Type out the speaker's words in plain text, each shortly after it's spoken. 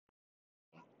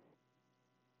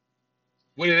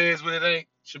What it is, what it ain't.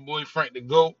 It's your boy Frank the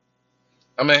GOAT.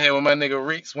 I'm in here with my nigga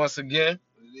Reeks once again.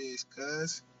 What it is,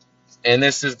 cuz? And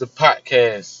this is the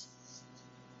podcast.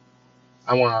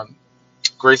 I want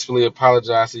to gracefully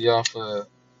apologize to y'all for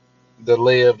the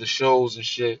delay of the shows and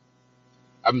shit.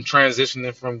 I'm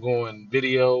transitioning from going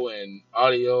video and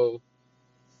audio,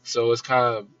 so it's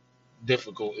kind of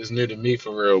difficult. It's new to me for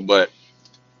real, but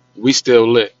we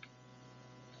still lit.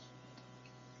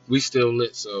 We still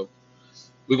lit, so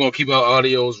we're going to keep our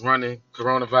audios running.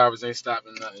 Coronavirus ain't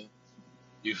stopping nothing.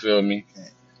 You feel me?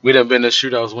 We done been to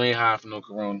shootouts. We ain't high for no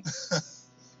corona.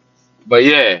 But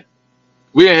yeah.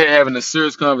 We in here having a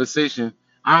serious conversation.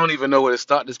 I don't even know where to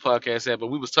start this podcast at, but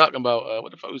we was talking about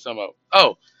what the fuck we was talking about?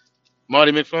 Oh,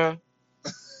 Marty McFly.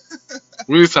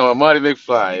 We was talking about Marty Yeah, we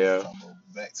McFly, was yo. talking about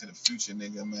Back to the Future,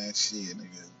 nigga, man. Shit,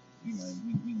 nigga.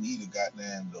 We need a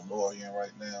goddamn DeLorean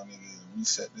right now, nigga.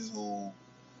 Reset this whole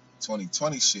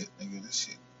 2020 shit, nigga. This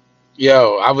shit.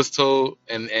 Yo, I was told,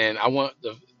 and I want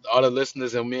all the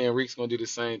listeners and me and Reeks gonna do the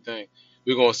same thing.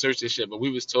 We're gonna search this shit, but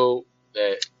we was told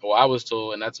that, or I was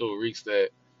told, and I told Reeks that,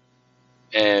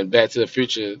 and Back to the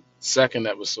Future second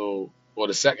episode or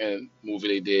the second movie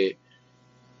they did,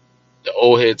 the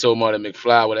old head told Marty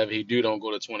McFly whatever he do don't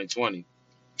go to 2020.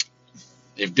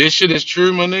 If this shit is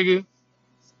true, my nigga.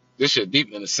 This shit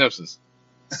deeper than The Simpsons.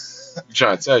 I'm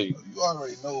trying to tell you. You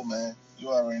already know, man. You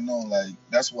already know. Like,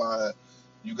 that's why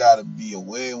you gotta be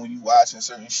aware when you watching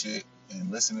certain shit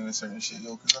and listening to certain shit,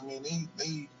 yo. Because, I mean,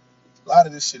 they a lot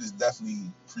of this shit is definitely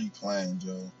pre-planned,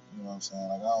 yo. You know what I'm saying?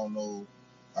 Like, I don't know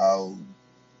how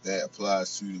that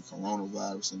applies to the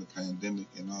coronavirus and the pandemic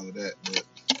and all of that, but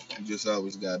you just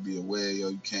always gotta be aware, yo.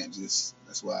 You can't just.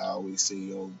 That's why I always say,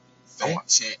 yo, I want, fact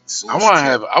check, I source want to check.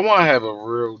 have, I want to have a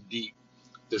real deep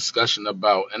discussion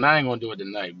about, and I ain't gonna do it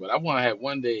tonight, but I want to have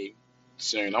one day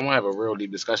soon. I want to have a real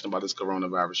deep discussion about this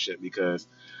coronavirus shit because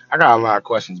I got a lot of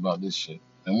questions about this shit,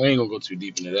 and we ain't gonna go too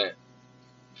deep into that.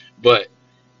 But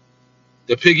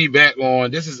the piggyback on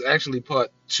this is actually part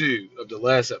two of the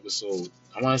last episode.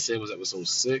 I want to say it was episode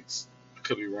 6. I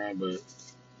could be wrong, but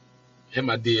hit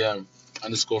my DM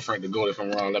underscore Frank the Goat if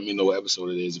I'm wrong. Let me know what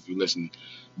episode it is if you listen.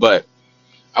 But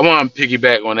I want to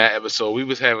piggyback on that episode. We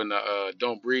was having a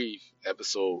Don't Breathe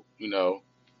episode. You know,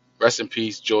 rest in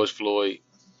peace, George Floyd.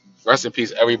 Rest in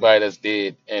peace, everybody that's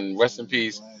dead, and rest in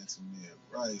peace,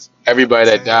 Rice, everybody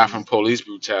that died Talia, from police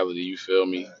brutality. You feel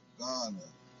me? Ghana.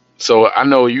 So I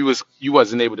know you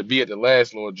wasn't able to be at the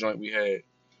last little joint we had.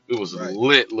 It was Right.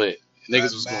 lit.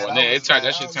 Niggas was Man, going I there. It was turned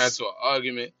man, that shit turned into an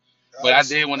argument. I But I was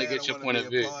did so want to glad I get your wanted to point be of a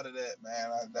view. part of that,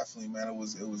 man. I definitely, man, it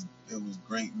was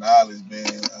great knowledge being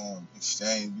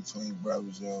exchanged between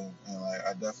brothers, yo, and like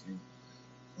I definitely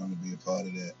want to be a part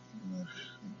of that.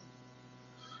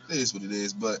 It is what it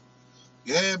is, but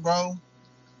yeah, bro,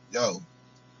 yo,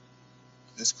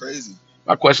 it's crazy.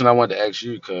 My question I wanted to ask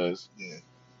you, cuz, Yeah,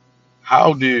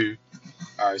 how do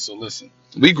all right, so listen.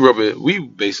 We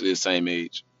basically the same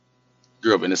age.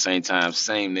 Grew up in the same time,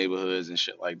 same neighborhoods and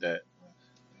shit like that.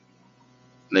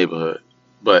 Neighborhood.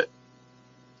 But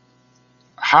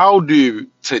how do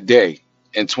today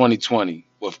in 2020,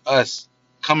 with us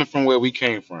coming from where we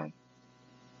came from,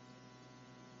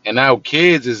 and our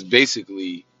kids is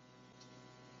basically,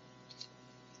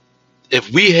 if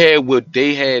we had what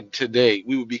they had today,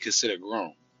 we would be considered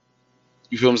grown.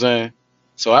 You feel what I'm saying?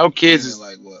 So our kids meaning is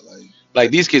like what, like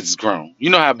like these kids is grown. You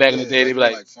know how back in the yeah, day they like be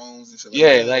on like, like phones and shit like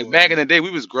yeah, that, like or back in the day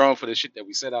we was grown for the shit that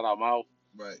we said out our mouth,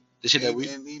 right. the shit that we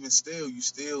And even still,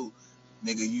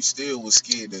 nigga, you still was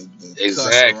scared to cuss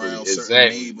exactly, around certain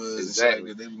exactly, neighbors and shit like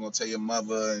exactly. that. They were gonna tell your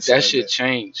mother and shit That like shit that.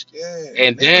 changed. Yeah,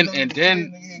 And neighbors then don't and even care.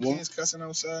 then Nigga, hear when, kids cussing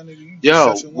outside, nigga. You just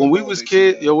yo, shut your window if they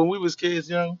say that. when we was kids,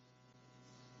 yo,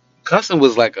 cussing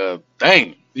was like a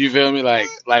thing. You feel me? What?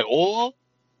 Like oil.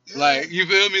 Yeah, Like you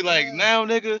feel me? Like yeah. now,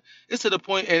 nigga, it's to the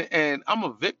point, and I'm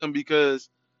a victim because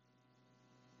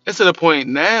it's to the point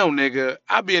now, nigga.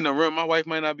 I be in the room. My wife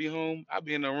might not be home. I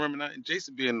be in the room, and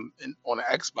Jason be on the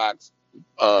Xbox,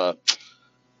 uh,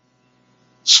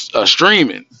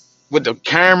 streaming with the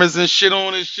cameras and shit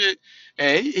on and shit,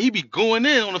 and he be going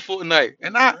in on the Fortnite, On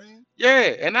and the I, stream? yeah,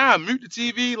 and I mute the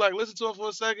TV, like listen to it for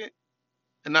a second,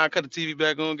 and now I cut the TV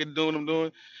back on, get to doing what I'm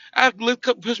doing. I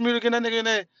push music and that nigga in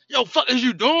there. Yo, fuck is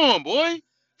you doing, boy?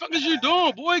 Fuck is you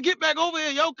doing, boy? Get back over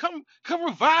here, yo. Come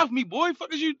revive me, boy.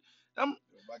 Fuck is you? I'm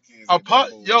Yo, my kids ain't that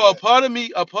bold a yet.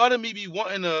 part of me be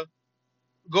wanting to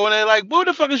go in there like, what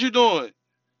the fuck is you doing?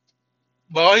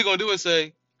 But all he gonna do is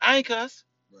say, I ain't cuss.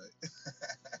 Right.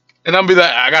 And I'm be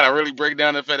like, I gotta really break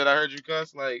down the fact that I heard you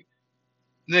cuss. Like,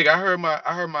 nigga, I heard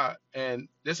my, and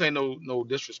this ain't no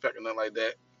disrespect or nothing like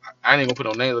that. I ain't gonna put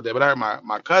no names like that, but I heard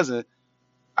my cousin.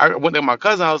 I went to my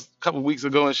cousin's house a couple weeks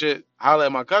ago and shit. Holler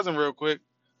at my cousin real quick.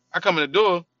 I come in the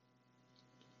door.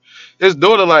 His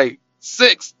daughter like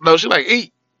 6. No, she like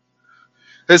 8.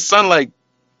 His son like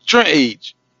Trent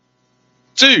age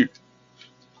 2.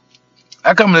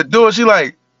 I come in the door. She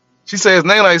say his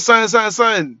name like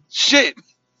son. Shit.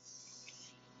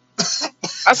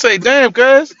 I say, damn,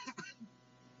 cuz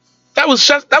that was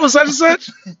such and such.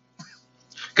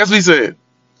 Guess what he said?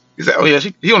 He said, oh yeah,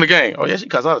 he on the game. Oh yeah, she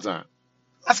cuss all the time.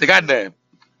 I said, goddamn.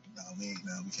 No, we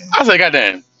can't. I said,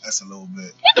 goddamn. That's a little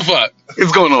bit. What the fuck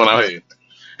is going on out here?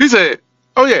 He said,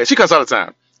 oh yeah, she cuss all the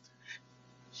time.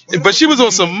 But she was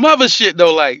on some mother shit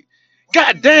though, like,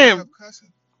 goddamn,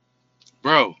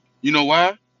 bro. You know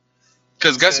why?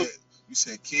 Cause guess what? You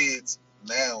said kids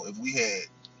now. If we had,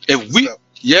 If we, stuff,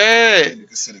 yeah, you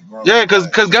consider grown. yeah, cause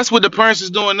guess what the parents is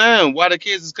doing now? Why the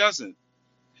kids is cussing?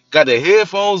 Got their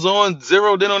headphones on,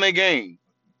 zeroed in on their game.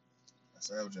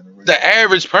 That's our generation. The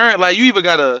average parent, like you either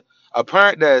got a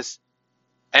parent that's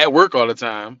at work all the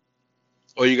time,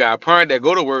 or you got a parent that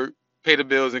go to work, pay the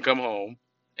bills, and come home,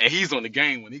 and he's on the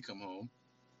game when he come home.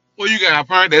 Or you got a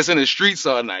parent that's in the streets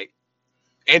all night,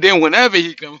 and then whenever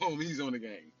he come home, he's on the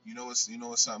game. You know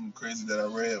what's something crazy that I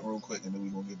read real quick, and then we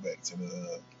are gonna get back to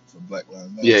the for Black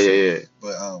Lives Matter. Yeah.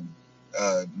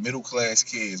 But middle class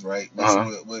kids, right?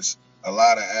 Uh-huh. Which a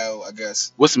lot of I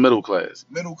guess What's middle class?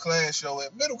 middle class,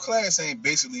 middle class ain't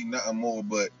basically nothing more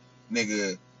but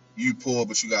nigga, you poor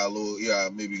but you got a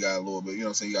little, maybe got a little bit, you know what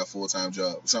I'm saying, you got a full-time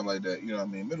job, something like that, you know what I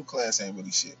mean? Middle class ain't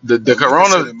really shit. The Like,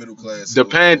 corona, middle class the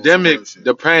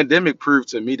pandemic proved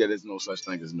to me that there's no such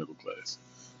thing as middle class.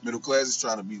 Middle class is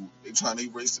trying to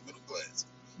erase the middle class.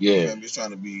 Yeah. You know, I'm just trying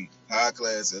to be high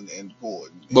class and poor.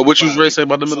 But what you was ready to say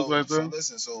about the middle class though? So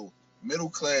listen, middle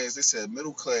class, they said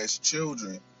middle class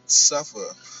children suffer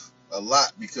a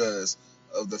lot because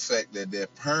of the fact that their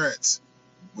parents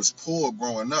was poor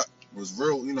growing up, was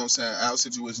real, you know what I'm saying, our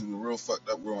situation was real fucked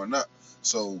up growing up.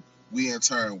 So we in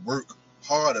turn work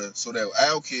harder so that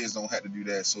our kids don't have to do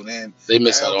that. So then they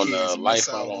miss out on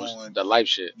the life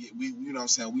shit. We you know what I'm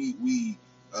saying, we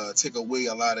take away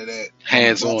a lot of that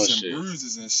hands-on shit,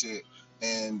 bruises and shit,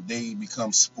 and they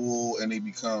become spoiled and they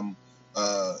become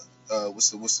what's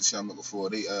the shit I'm looking for?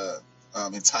 They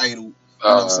entitled. You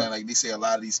know what I'm saying? Like they say a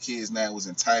lot of these kids now was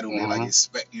entitled. They like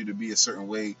expect you to be a certain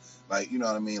way. Like, you know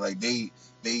what I mean? Like they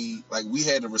like we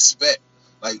had to respect.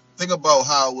 Like think about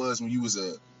how it was when you was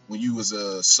a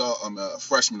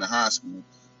freshman in high school.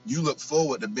 You look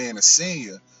forward to being a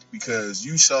senior because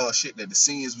you saw shit that the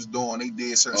seniors was doing. They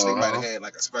did certain shit. They might have had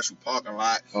like a special parking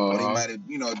lot, or they might have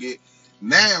did.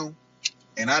 Now,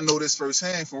 and I know this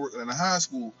firsthand from working in the high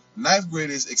school, ninth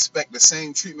graders expect the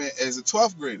same treatment as the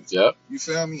 12th graders. Yep. You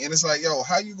feel me? And it's like, yo,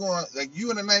 how you going, like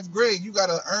you in the ninth grade, you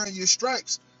gotta earn your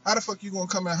stripes. How the fuck you gonna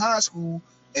come in high school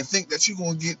and think that you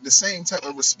gonna get the same type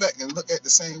of respect and look at the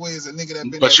same way as a nigga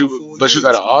that been there for 4 years? But you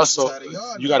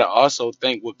gotta also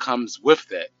think what comes with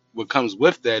that. What comes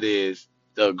with that is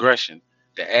the aggression,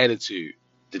 the attitude,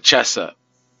 the chest up,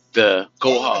 the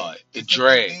go hard, the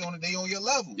drag. They on your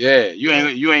level. Yeah,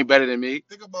 you ain't better than me.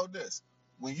 Think about this.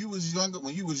 When you was younger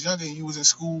and you was in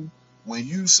school, when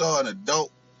you saw an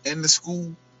adult in the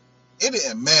school, it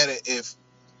didn't matter if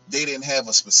they didn't have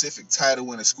a specific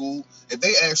title in the school. If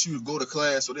they asked you to go to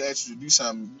class or they asked you to do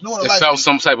something, it felt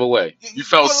some type of way. You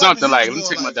felt something like, let me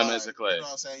take my dumb ass to class. You know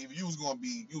what I'm saying? If you was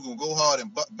gonna go hard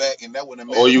and butt back, and that wouldn't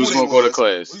matter. Or you was gonna go to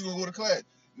class. Or you gonna go to class.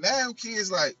 Now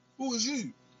kids like, who is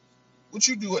you? What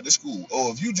you do at the school?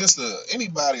 Or if you just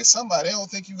anybody or somebody, they don't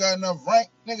think you got enough rank,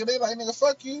 nigga. They like, nigga,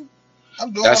 fuck you.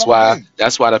 I'm doing. That's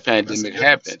why the pandemic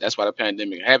happened. That's why the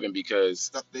pandemic happened, because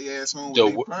stuck their ass home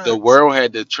the world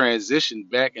had to transition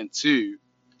back into.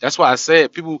 That's why I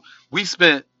said we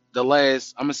spent the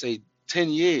last, I'm gonna say, 10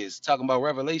 years talking about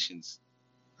Revelations.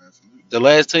 Absolutely. The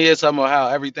last 10 years talking about how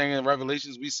everything in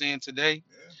Revelations we seeing today.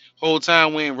 Yeah. Whole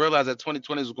time we didn't realize that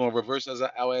 2020 was going to reverse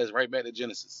our ass right back to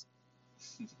Genesis.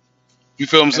 You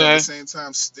feel what I'm saying? At the same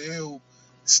time,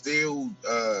 still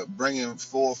bringing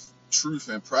forth truth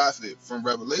and profit from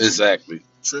Revelation. Exactly.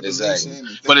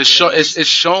 But it's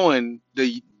showing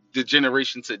the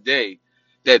generation today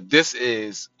that this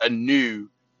is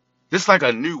like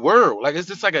a new world. Like it's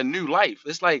just like a new life.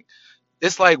 It's like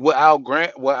what our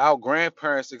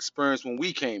grandparents experienced when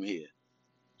we came here.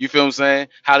 You feel what I'm saying?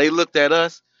 How they looked at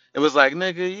us. It was like,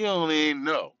 nigga, you don't even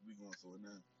know. We going through it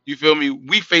now. You feel me?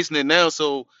 We facing it now.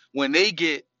 So when they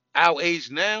get our age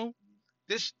now,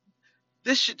 this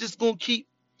shit just gonna keep.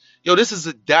 Yo, this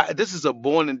is a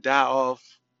born and die off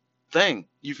thing.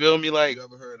 You feel me? Like, you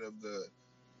ever heard of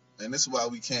and this is why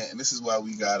we can't, and this is why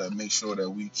we gotta make sure that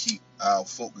we keep our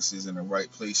focuses in the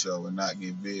right place, yo, and not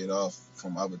get veered off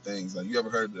from other things. Like, you ever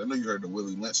heard? I know you heard the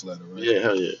Willie Lynch letter, right? Yeah,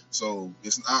 hell yeah. So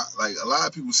it's not like a lot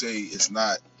of people say it's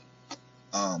not.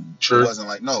 It True. wasn't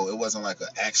like, no, it wasn't like an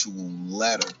actual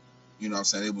letter. You know what I'm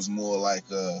saying? It was more like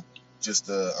just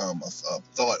a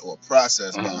thought or a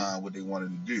process behind what they wanted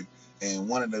to do. And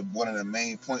one of the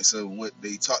main points of what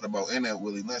they talked about in that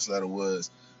Willie Lynch letter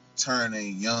was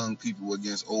turning young people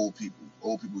against old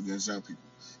people against young people.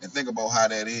 And think about how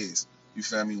that is. You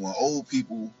feel me? When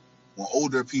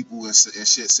older people and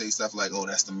shit say stuff like, "Oh,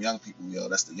 that's them young people, yo,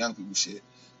 that's the young people shit."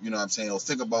 You know what I'm saying? Or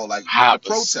think about like the Hoppers.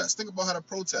 protest. Think about how the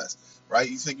protest, right?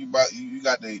 You think about you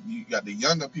got the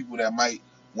younger people that might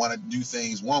want to do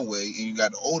things one way, and you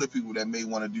got the older people that may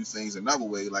want to do things another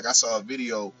way. Like, I saw a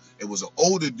video, it was an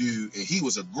older dude, and he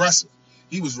was aggressive.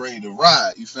 He was ready to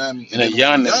ride. You feel me? And And a then the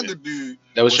young younger nigga dude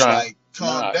that was was trying. like,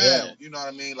 calm Nah, yeah. down. You know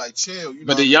what I mean? Like, chill. You know But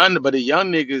what I mean? the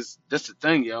young niggas, that's the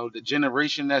thing, yo. The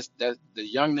generation that the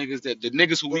young niggas that the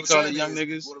niggas who What we I'm call the saying young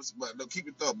is, niggas. but no, keep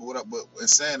your thought. But in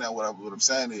saying that, what I'm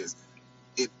saying is,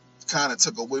 it kind of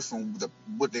took away from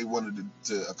what they wanted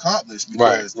to accomplish,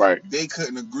 Right, because right. they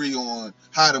couldn't agree on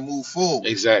how to move forward.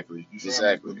 Exactly, You feel me?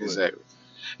 exactly, But go ahead. exactly.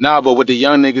 Nah, but with the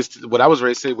young niggas, what I was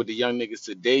ready to say with the young niggas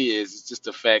today is it's just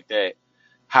the fact that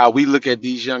how we look at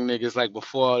these young niggas like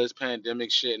before all this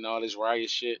pandemic shit and all this riot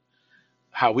shit,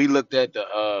 how we looked at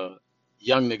the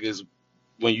young niggas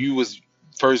when you was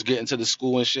first getting to the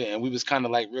school and shit, and we was kind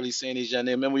of like really seeing these young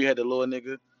niggas. Remember you had the little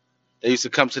nigga that used to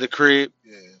come to the crib.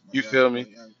 Yeah, You feel me?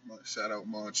 shout out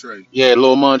Montre, Yeah,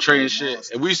 Lil Montre little and shit.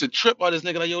 monster. And we used to trip on this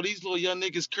nigga like, yo, these little young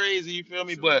niggas crazy. You feel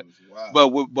me? Shit But was wild.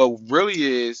 but really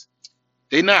is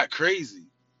they not crazy.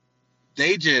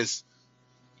 They just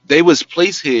they was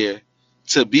placed here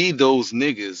to be those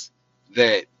niggas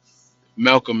that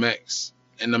Malcolm X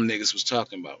and them niggas was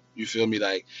talking about. You feel me?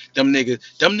 Like them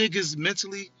niggas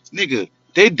mentally, nigga,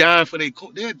 they die for their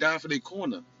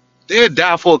corner. They'll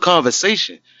die for a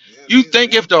conversation. Yeah, You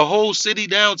think if the whole city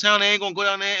downtown they ain't gonna go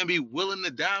down there and be willing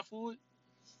to die for it?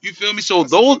 You feel me? So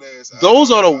that's a good ass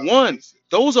those are the one observation.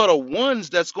 those are the ones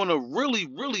that's gonna really,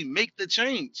 really make the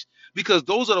change. Because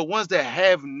those are the ones that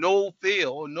have no fear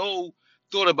or no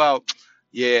thought about,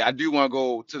 yeah, I do want to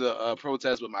go to the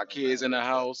protest with my Oh, man, kids in the real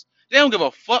talk. house. They don't give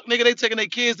a fuck, nigga. They taking their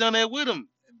kids down there with them.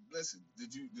 And listen,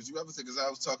 did you ever think? Because I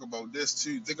was talking about this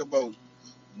too. Think about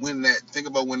when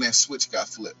that switch got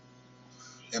flipped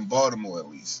in Baltimore, at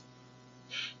least.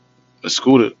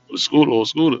 Little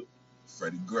scooter.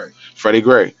 Freddie Gray. Freddie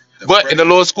Gray. The But in the Freddie.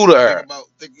 little scooter Think era. about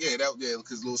think yeah that yeah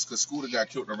because Scooter got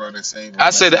killed around I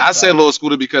that said same I said time. little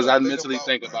scooter because But I think mentally about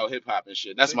think about hip hop and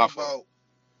shit. That's think my fault.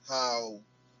 about how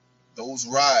those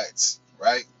riots,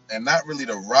 right? And not really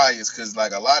the riots, because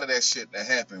like a lot of that shit that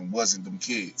happened wasn't them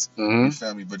kids. Hmm. You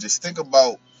feel me? But just think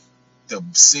about the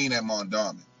scene at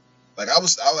Mondawmin. Like, I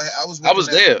was I working was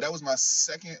there. that was my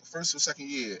first or second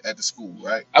year at the school,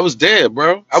 right? I was there,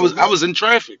 bro. So I look, was in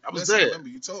traffic. I was listen, I there. remember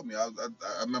you told me. I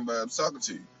remember I was talking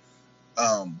to you.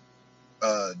 Um,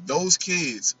 those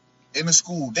kids in the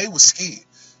school, they was scared.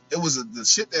 It was the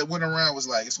shit that went around was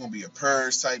like, it's gonna be a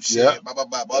purge type Yeah. shit, blah blah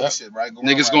blah, all Yeah. this shit, right? Going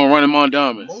Niggas around. gonna run him on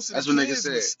diamond. Most of the That's what niggas kids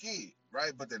said. was scared,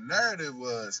 right? But the narrative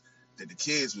was that the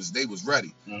kids was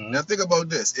ready. Hmm. Now think about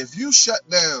this: if you shut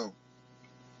down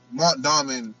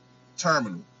Montgomery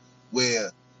Terminal,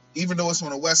 where even though it's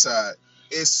on the west side,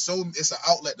 it's an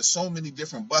outlet to so many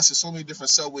different buses, so many different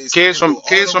subways. Go all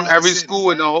Kids from around the every city,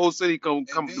 school in right? the whole city And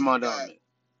come then to you my got, diamond.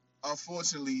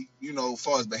 unfortunately, as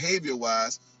far as behavior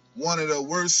wise, one of the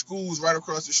worst schools right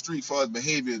across the street, as far as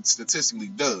behavior statistically,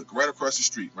 Doug, right across the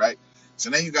street, right? So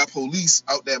now you got police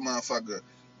out that motherfucker,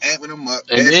 amping them up,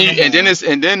 badging them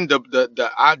on. And then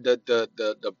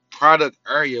the product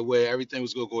area where everything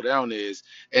was gonna go down is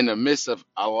in the midst of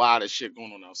a lot of shit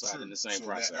going on outside in True. the same So that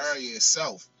process. area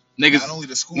itself, not Niggas only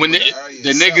the school, when but the area itself,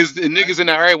 the right? niggas in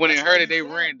the area when they That's why heard it we they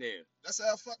crowd. ran there. That's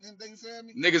how fucking they, you feel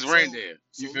me? Niggas So ran there.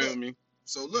 You so feel look, me?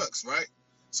 so looks, right?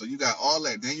 So you got all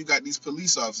that. Then you got these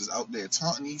police officers out there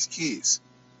taunting these kids,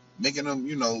 making them,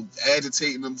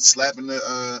 agitating them, slapping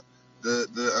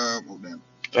oh damn.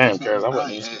 Damn, It's not Cares, no I I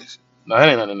wasn't ain't even. ash. No, that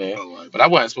ain't nothing there. Oh, all right, But I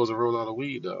wasn't supposed to roll out of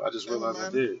weed though. I just that don't realized I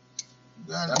matter. did.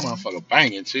 You got That it, man. motherfucker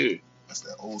banging too. That's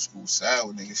that old school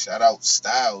sour nigga. Shout out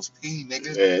Styles P,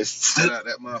 nigga. Yes. Shout out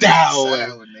that motherfucking Dowway.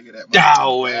 sour nigga. That motherfucking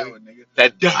Dowway. dour nigga.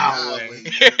 That That Dowway. Dowway,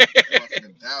 nigga. That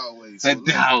motherfucking Dowway. So That look.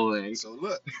 Dowway. So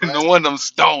look, No right? one of them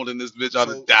stoned in this bitch on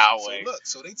the So Dowway. look.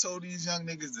 So they told these young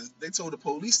niggas, they told the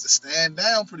police to stand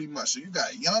down pretty much. So you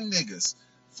got young niggas,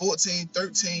 14,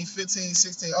 13, 15,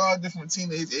 16, all different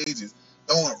teenage ages,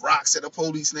 throwing rocks at the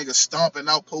police, nigga, stomping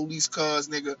out police cars,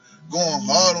 nigga, going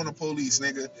hard on the police,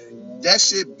 nigga. That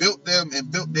shit built them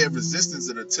and built their resistance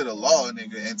to the law,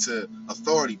 nigga, and to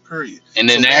authority, period. And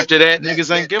then So after that,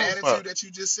 niggas ain't that give a fuck. attitude that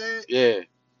you just said, Yeah.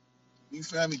 you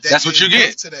feel me? That That's what you gave birth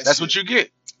get. to that That's shit. what you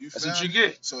get. You That's feel what you me?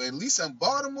 get. So at least in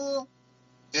Baltimore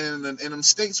and in them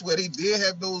states where they did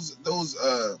have those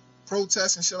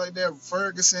protests and shit like that,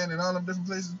 Ferguson and all them different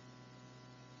places,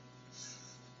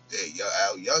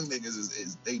 our young niggas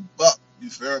is they buck. You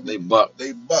feel me? They buck.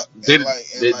 They buck. They And like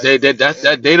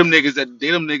they them niggas that they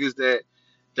them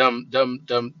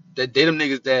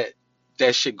niggas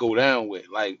that shit go down with.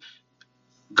 Like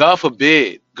God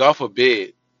forbid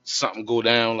something go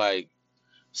down like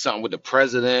something with the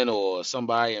president or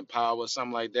somebody in power,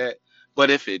 something like that. But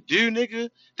if it do, nigga,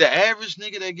 the average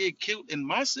nigga that get killed in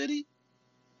my city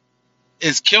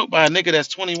is killed by a nigga that's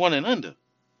 21 and under.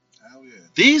 hell yeah.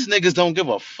 These niggas don't give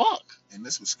a fuck. And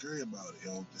this was scary about it,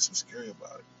 yo. This was scary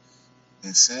about it.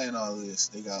 And saying all this,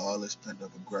 they got all this pent up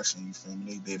aggression. You feel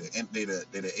me? They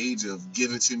the age of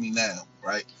give it to me now,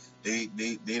 right? They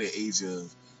the age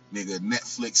of nigga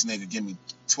Netflix, nigga, give me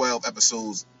 12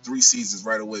 episodes, 3 seasons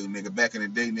right away, nigga. Back in the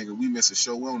day, nigga, we miss a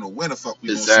show, we don't know when the fuck we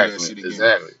gonna see that shit again.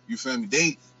 Exactly. You feel me?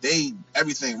 They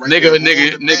everything right Nigga,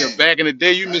 there. nigga, back in the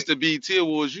day, you right? missed the BET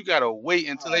Awards. You gotta wait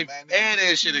until they air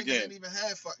that shit again. Didn't even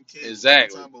have fucking kids.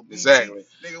 Exactly.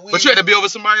 Nigga, but you had to be over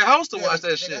somebody's house to watch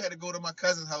that shit. I had to go to my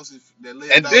cousin's house that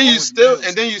lived and out then you still, Mills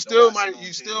and then you still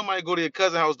might go to your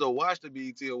cousin's house to watch the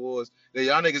BET Awards. Then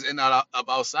y'all niggas end up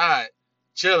outside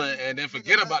chilling, and then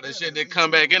forget about the shit. Then come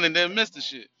back in and then miss the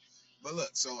shit. But look,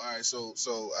 so all right, so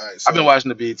I've been watching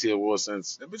the BET Awards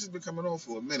since that bitch has been coming on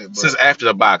for a minute. But since after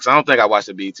the box. I don't think I watched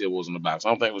the BET Awards on the box. I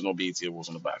don't think there was no BET Awards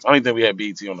on the box. I don't even think we had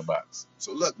BET on the box.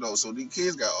 So look, no, so these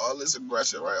kids got all this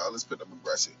aggression, right? All this pent up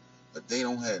aggression, but they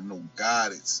don't have no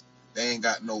guidance. They ain't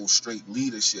got no straight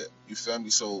leadership. You feel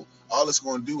me? So all it's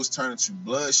gonna do is turn into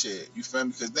bloodshed. You feel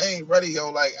me? Because they ain't ready,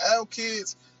 yo. Like our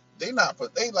kids, they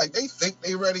think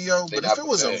they ready, yo. But if it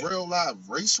was a real live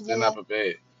race war, they're not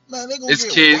prepared. Man, they gonna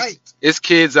get wiped. It's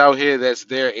kids out here that's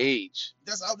their age.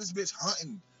 That's out this bitch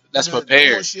hunting. That's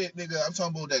prepared. Doing shit, nigga. I'm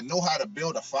talking about that know how to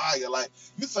build a fire. Like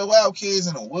you throw out kids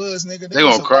in the woods, nigga. They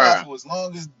gonna cry. For as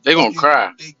long as they gonna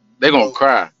cry. They gonna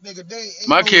cry. Nigga,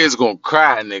 my kids gonna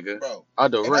cry, nigga. Bro,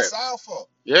 out the rip. That's our fault.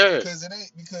 Yeah.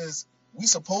 Because we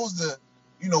supposed to,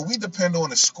 we depend on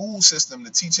the school system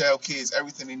to teach our kids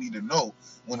everything they need to know.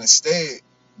 When instead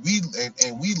we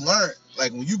learn,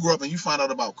 like when you grow up and you find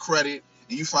out about credit.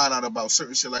 And you find out about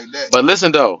certain shit like that. But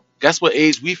listen though, guess what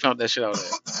age we found that shit out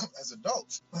at? As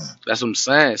adults. That's what I'm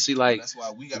saying. See, like that's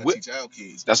why we gotta teach our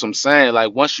kids. That's what I'm saying.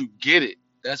 Like once you get it,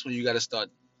 that's when you gotta start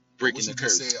breaking the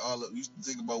curse. You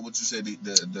think about what you said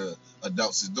the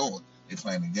adults is doing. They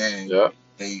playing the game. Yeah.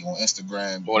 They on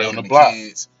Instagram. Or they on the block.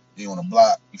 Kids, they on the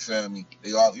block. You feel me?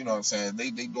 They all, you know what I'm saying? They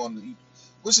doing,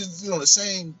 which is the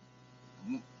same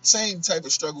type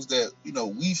of struggles that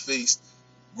we faced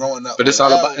growing up. But it's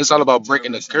all about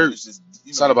breaking the curse.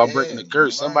 It's all about breaking the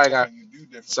curse. Somebody got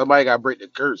to break the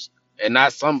curse, and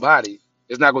not somebody.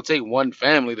 It's not gonna take one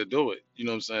family to do it. You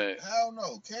know what I'm saying? Hell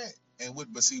no, can't.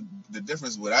 But see, the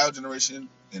difference with our generation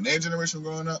and their generation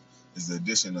growing up is the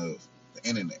addition of the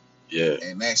internet. Yeah.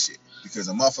 And that shit, because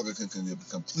a motherfucker can get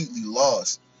completely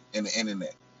lost in the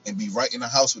internet and be right in the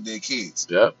house with their kids.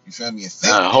 Yep. You feel me? And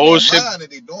think whole shit that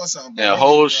they doing something. And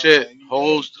whole shit,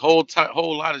 whole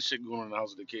lot of shit going on in the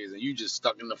house with the kids, and you just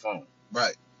stuck in the phone.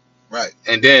 Right.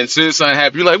 And then as soon as something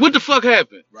happened, you're like, "What the fuck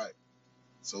happened?" Right.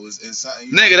 So it's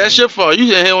something. Nigga, that's your fault. You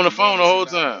just here on the phone the whole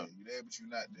time. You there, but you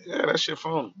not there. Yeah, that's your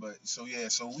phone. But so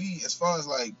we, as far as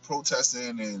like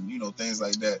protesting and things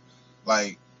like that,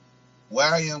 like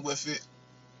where I am with it.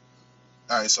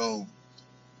 All right, so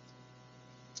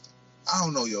I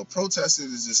don't know, yo. Protesting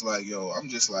is just like, yo. I'm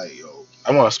just like, yo.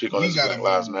 I want to speak on this Black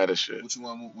Lives Matter shit. What you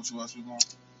want to speak on?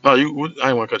 No, I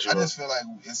ain't want to cut you off. I just feel like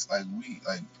it's like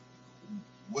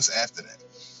what's after that?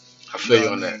 I feel you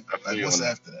on that. What's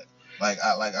after that? Like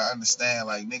I understand.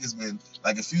 Like niggas been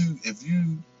like if you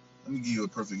let me give you a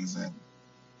perfect example.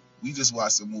 We just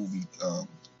watched a movie,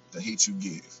 The Hate You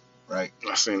Give, right?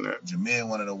 I seen that. Jameer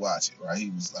wanted to watch it, right? He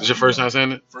was like, "Is your first time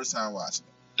seeing it?" First time watching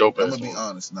it. Dope. I'm gonna be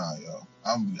honest now, yo.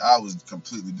 I was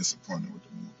completely disappointed with the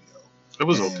movie, yo. It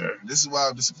was okay. This is why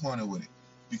I'm disappointed with it,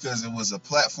 because it was a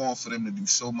platform for them to do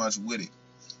so much with it.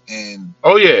 And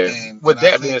with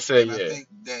that being said, I think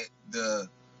that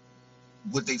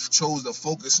what they chose to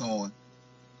focus on,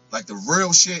 like the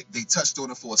real shit, they touched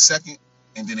on it for a second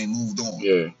and then they moved on.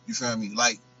 Yeah. You feel me?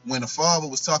 Like when the father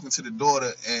was talking to the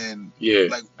daughter and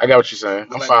I got what you're saying.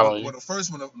 I'm following you. When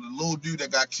the little dude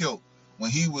that got killed,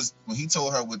 when he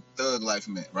told her what thug life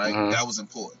meant, right? Mhm. That was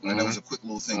important, right? That was Mhm. a quick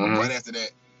little thing. But right Mhm. after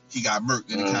that, he got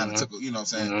murked, and it kind of Mhm. took, you know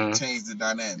what I'm saying, Mhm. changed the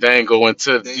dynamic. They ain't go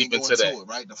into They deep ain't go into that. into it,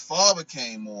 right? The father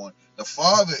came on. The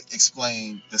father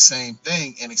explained the same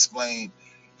thing and explained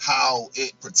how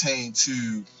it pertained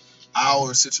to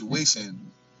our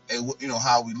situation and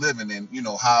how we living and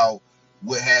how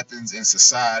what happens in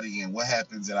society and what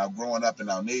happens in our growing up in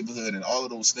our neighborhood and all of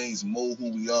those things mold who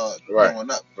we are Right. growing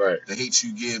up. Right. The hate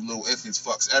you give little infants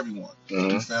fucks everyone. You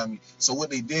Mhm. feel me? So what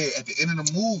they did at the end of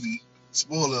the movie,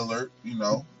 spoiler alert,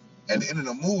 at the end of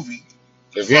the movie,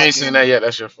 If you ain't seen fucking that yet,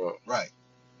 that's your fault. right.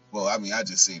 Well, I mean, I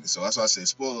just seen it, so that's why I said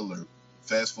spoiler alert.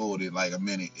 Fast forward it like a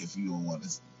minute if you don't want to.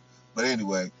 But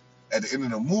anyway, at the end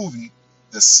of the movie,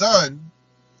 the son,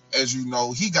 as you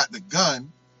know, he got the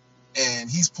gun and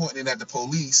he's pointing it at the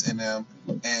police and them,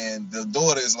 and the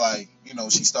daughter is like,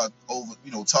 she start over,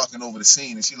 talking over the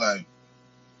scene, and she like,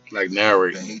 Like the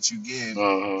narrating. hate you give Uh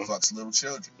huh. fucks little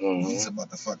children. He's Uh about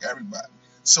to fuck everybody.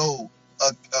 So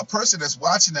a person that's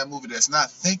watching that movie that's not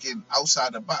thinking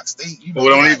outside the box, Who they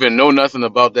don't like even know nothing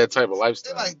about that type of they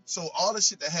lifestyle. like so all the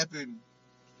shit that happened,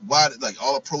 why, like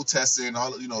all the protesting, all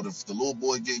the little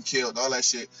boy getting killed, all that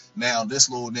shit. Now this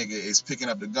little nigga is picking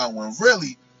up the gun when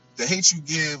really the hate you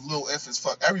give little infants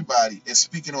fuck everybody is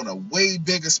speaking on a way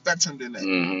bigger spectrum than that.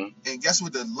 Mhm. And guess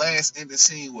what the last ending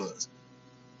scene was?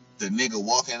 The nigga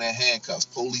walking in handcuffs.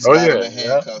 Police Oh got him yeah. in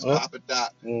Yeah. handcuffs. Yeah. Papa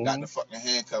Doc got the Mhm. fucking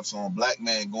handcuffs on. Black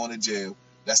man going to jail.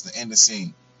 That's the end of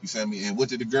scene. You feel me? And what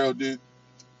did the girl do?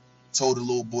 Told the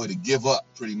little boy to give up,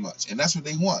 pretty much. And that's what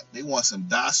they want. They want some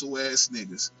docile ass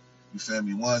niggas. You feel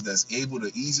me? Ones that's able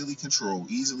to easily control,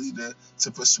 easily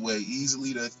to persuade,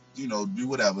 easily to do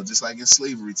whatever. Just like in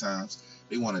slavery times,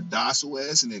 they want a docile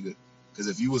ass nigga. Because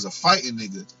if you was a fighting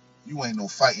nigga, you ain't no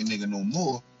fighting nigga no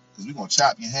more. Because we gonna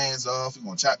chop your hands off, we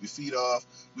gonna chop your feet off,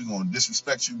 we gonna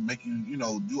disrespect you, make you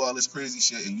do all this crazy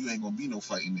shit, and you ain't gonna be no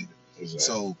fighting nigga. Exactly.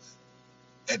 So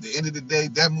at the end of the day,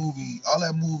 all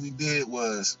that movie did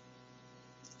was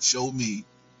show me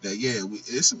that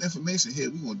there's some information here.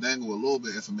 We gonna dangle a little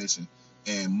bit of information,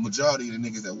 and majority of the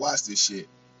niggas that watch this shit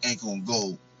ain't gonna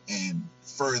go and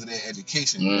further their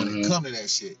education when it Mhm. come to that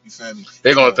shit. You feel me?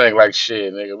 They They gonna gonna think like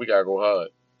shit, nigga. We gotta go hard.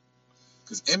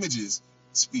 because images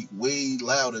speak way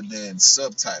louder than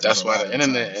subtitles That's a why lot the of the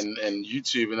internet times. and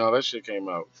YouTube and all that shit came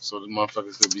out, so the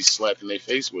motherfuckers could be slapped in their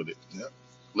face with it. Yeah.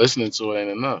 Listening to it ain't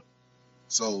enough.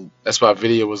 So That's why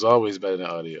video was always better than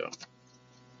audio.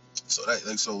 like what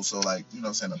I'm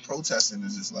saying, the protesting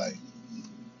is just like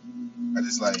I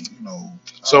just like I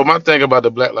So don't my know. thing about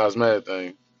the Black Lives Matter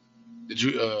thing. Did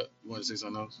you want to say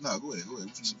something else? No, go ahead. What you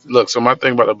feel? Look, so my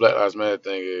thing about the Black Lives Matter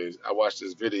thing is I watched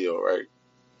this video, right?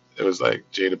 It was like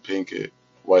Jada Pinkett,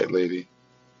 white lady,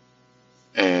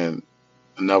 and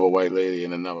another white lady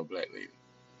and another black lady.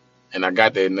 And I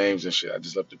got their names and shit. I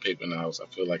just left the paper in the house. I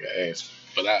feel like an ass.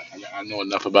 But I know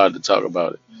enough about it to talk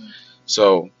about it.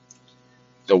 So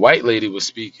the white lady was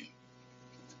speaking.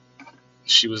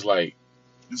 She was like,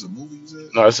 This a movie you said?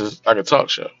 no, this is like a talk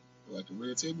show. Like the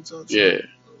Red Table Talk show? Yeah.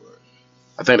 Or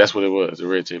I think that's what it was, the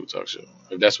Red Table Talk Show.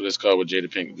 If that's what it's called with Jada on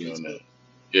Pinkett being on Facebook?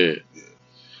 there. Yeah. Yeah.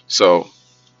 So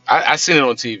I seen it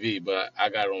on TV, but I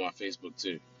got it on my Facebook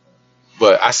too.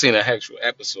 But I seen an actual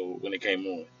episode when it came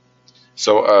on.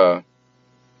 So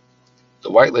the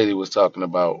white lady was talking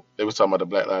about they was talking about the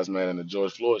Black Lives Matter and the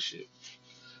George Floyd shit.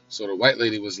 So the white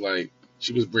lady was like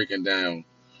she was breaking down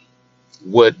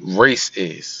what race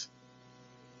is.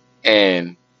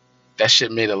 And that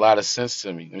shit made a lot of sense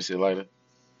to me. Let me see, lighter.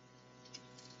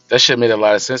 That shit made a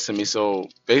lot of sense to me. So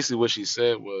basically what she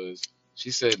said was she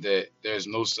said that there's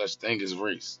no such thing as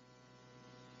race.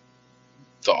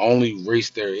 The only race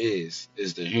there is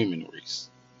the human race.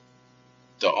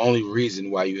 The only reason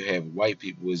why you have white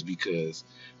people is because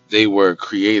they were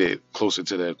created closer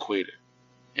to the equator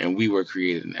and we were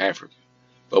created in Africa.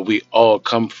 But we all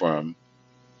come from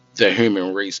the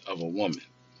human race of a woman.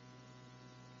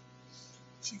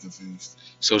 She confused.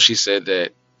 So she said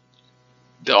that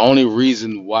the only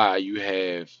reason why you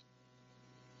have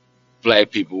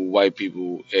black people, white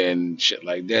people, and shit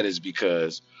like that is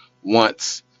because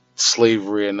once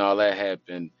slavery and all that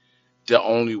happened, the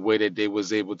only way that they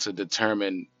was able to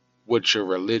determine what your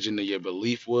religion or your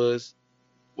belief was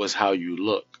how you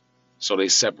look. So they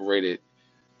separated.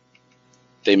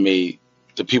 They made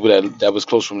the people that was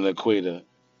close from the equator.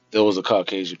 Those are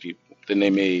Caucasian people. Then they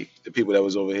made the people that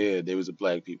was over here. They was the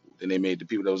black people. Then they made the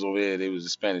people that was over here. They was the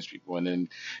Spanish people. And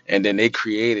then they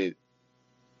created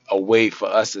a way for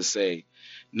us to say,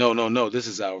 no, no, no, this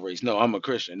is our race. No, I'm a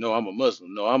Christian. No, I'm a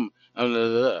Muslim. No, I'm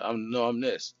no, I'm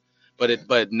this. Okay.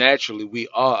 but naturally we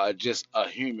are just a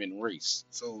human race.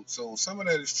 So some of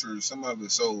that is true. Some of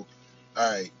it. So,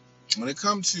 all right. When it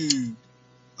comes to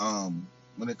um,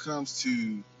 when it comes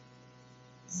to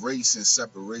race and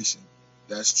separation,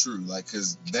 that's true. Like,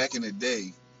 cause back in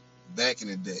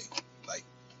the day, like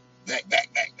back,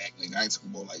 nigga. I ain't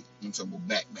talking about like I'm talking about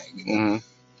back, nigga. Hmm.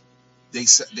 They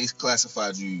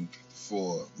classified you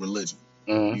for religion.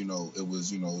 Hmm. You know, it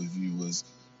was if you was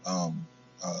um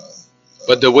uh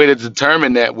But the way to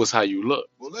determine that was how you look.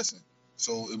 well listen.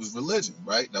 So it was religion,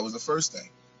 right? That was the first thing.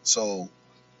 So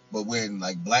but when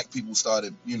like black people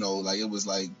started, like it was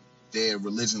like their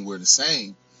religion were the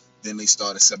same, then they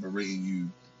started separating you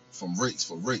from race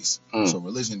for race. Mm. So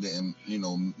religion didn't,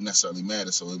 necessarily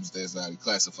matter. So it was that's how they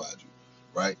classified you,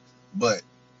 right? But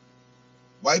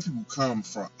white people come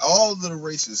from all of the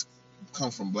races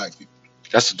come from black people.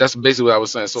 That's basically what I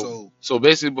was saying. So So so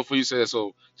basically before you say that,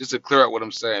 so just to clear up what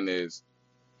I'm saying is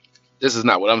this is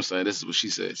not what I'm saying. This is what she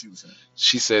said. what she was saying.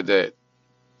 She said that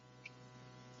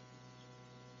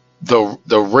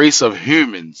the race of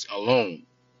humans alone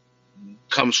Mhm.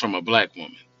 comes from a black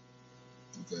woman.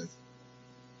 Okay.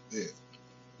 Yeah.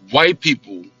 White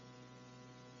people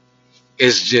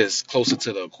is just closer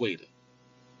to the equator.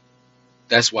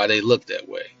 That's why they look that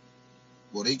way.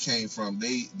 Well, they came from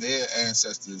their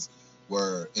ancestors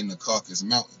were in the Caucasus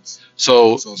Mountains.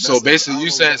 So So if so that's if I basically don't you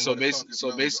know said exactly where the Caucasus so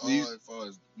Mountains basically are as far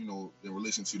as in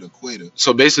relation to the equator.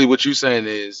 so basically what you saying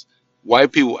is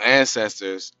white people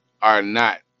ancestors are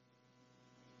not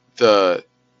the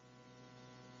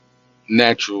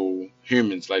natural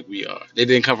humans like we are. They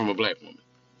didn't come from a black woman.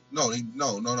 No,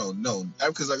 no.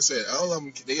 Because like I said, all of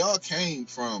them they all came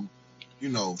from,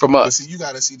 From But see, us. you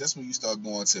gotta see that's when you start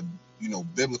going to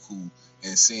biblical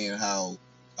and seeing how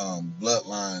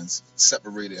bloodlines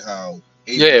separated how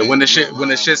Yeah, Abraham when the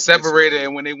bloodline shit with separated Israel.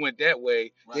 and when they went that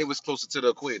way, they Right, was closer to the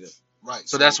equator. right.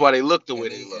 So that's So why they look the way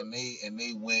and they they look. and they and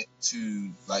they went to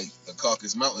like the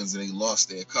Caucasus Mountains and they lost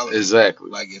their color.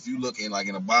 Exactly. Like if you look in like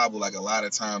in the Bible, like a lot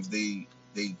of times they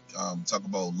talk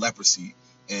about leprosy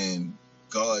and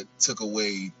God took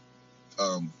away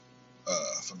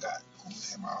I forgot who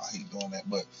him. I hate doing that,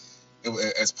 but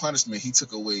as punishment, he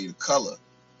took away the color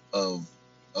of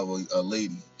a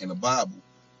lady in the Bible,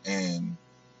 and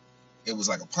it was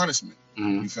like a punishment.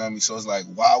 Hmm. You feel me? So it's like,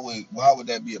 why would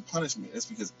that be a punishment? It's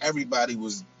because everybody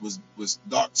was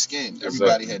dark skinned.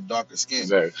 Everybody Exactly. had darker skin.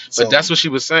 Exactly. But that's So what she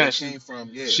was saying. they came from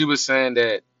She was saying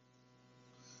that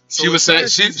she So was if saying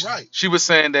that she's right, she was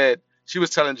saying that she was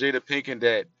telling Jada Pinkett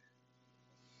that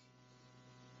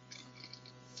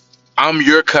I'm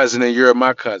your cousin and you're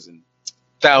my cousin.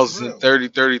 that's Thousands and real. 30,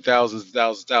 30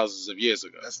 thousands of years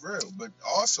ago. That's real. But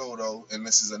also though, and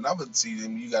this is another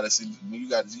season, you got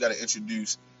to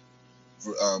introduce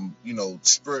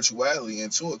spirituality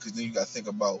into it, because then you got to think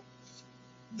about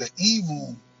the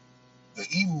evil,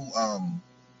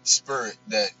 spirit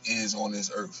that is on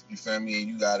this earth. You feel me? And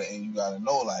you gotta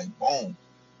know, like, boom.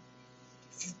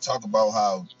 Talk about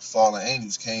how fallen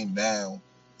angels came down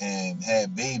and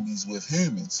had babies with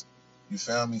humans. You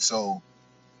feel me? So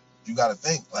you gotta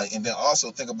think, like, and then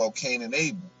also think about Cain and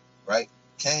Abel, right?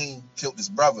 Cain killed his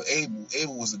brother Abel.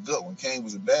 Abel was a good one. Cain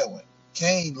was a bad one.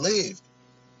 Cain lived,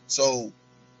 so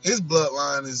his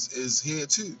bloodline is here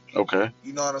too. Okay.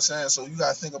 You know what I'm saying? So you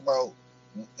gotta think about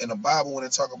in the Bible when they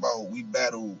talk about we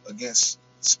battle against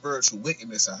spiritual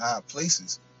wickedness in high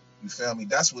places. You feel me?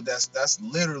 That's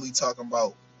literally talking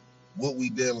about what we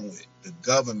dealing with. The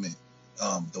government,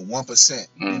 the 1%,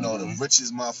 the Hmm.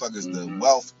 richest motherfuckers, the Hmm.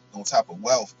 wealth on top of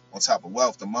wealth on top of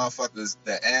wealth, the motherfuckers,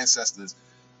 the ancestors,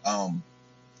 um,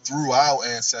 through our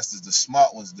ancestors, the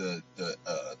smart ones, the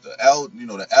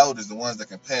elders, the ones that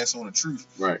can pass on the truth.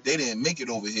 Right. They didn't make it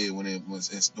over here when it was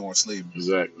during slavery.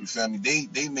 Exactly. You feel me?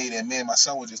 They made it. Man, my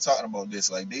son was just talking about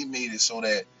this. Like they made it so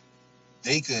that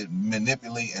they could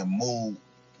manipulate and mold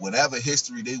whatever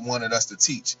history they wanted us to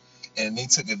teach, and they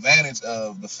took advantage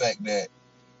of the fact that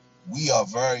we are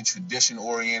very tradition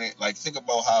oriented. Like think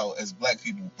about how as black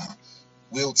people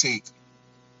we'll take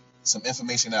some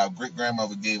information that our great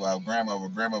grandmother gave our grandmother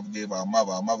gave our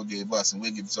mother gave us, and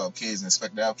we give it to our kids and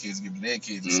expect our kids to give it to their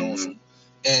kids and so on. Hmm.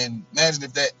 And imagine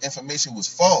if that information was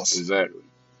false. Exactly.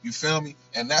 You feel me?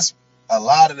 And that's a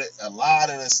lot of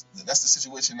this. That's the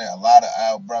situation that a lot of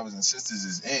our brothers and sisters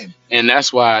is in. And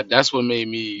that's what made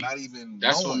me Not even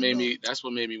knowing though. that's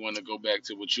what made me want to go back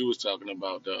to what you was talking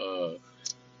about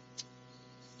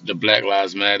the Black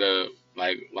Lives Matter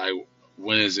like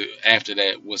when is it after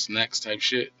that what's next type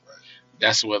shit. Right.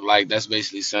 That's what that's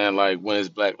basically saying like when is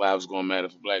Black Lives gonna matter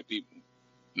for black people.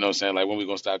 You know what I'm saying? Like when we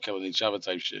gonna stop killing each other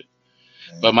type shit.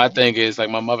 But my And thing is, like,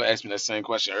 my mother asked me that same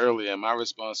question earlier, and my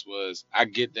response was, I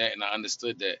get that and I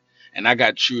understood that. And I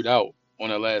got chewed out on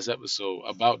the last episode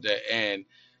about that. And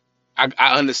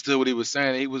I understood what he was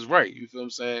saying. He was right. You feel what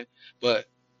I'm saying? But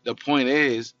the point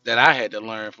is that I had to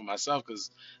learn for myself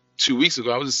because 2 weeks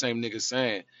ago, I was the same nigga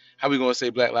saying, how we going to say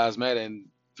Black Lives Matter and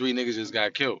three niggas just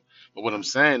got killed? But what I'm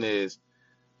saying is,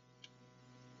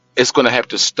 it's going to have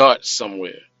to start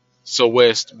somewhere. So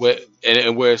absolutely,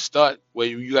 and where it start, where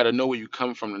you got to know where you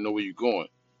come from to know where you're going.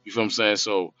 You feel what I'm saying?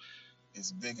 So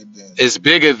it's bigger than it's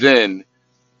bigger than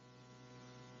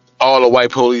all the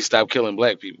white police stop killing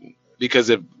black people. Because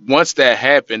if once that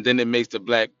happened, then it makes the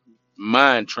black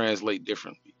mind translate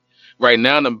differently. Right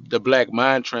now, the black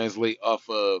mind translate off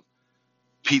of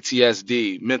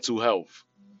PTSD, mental health.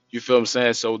 You feel what I'm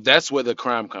saying? So that's where the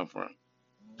crime come from.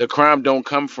 The crime don't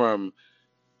come from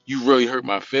you really hurt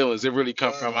my feelings. It really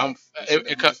come from the shit that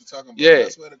it we come just were talking about. yeah.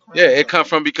 That's where the Yeah, crime it come come from.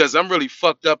 from because I'm really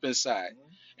fucked up inside.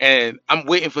 Mhm. And I'm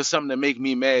waiting for something to make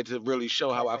me mad to really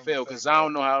show It how come I from the feel because fact I that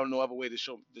don't know how no other way to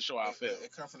show how I feel.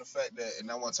 it come from the fact that,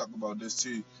 and I want to talk about this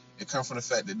too. It come from the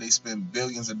fact that they spend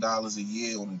billions of dollars a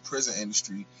year on the prison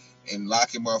industry and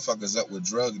locking motherfuckers up with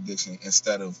drug addiction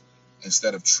instead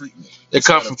of treatment, It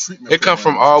come instead of from treatment it come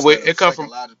from programs, all way instead of it come from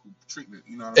psychological treatment.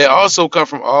 You know what I'm it saying? also come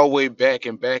from all the way back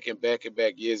and back and back and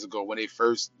back years ago when they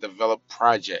first developed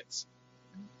projects.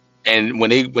 And when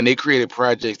they created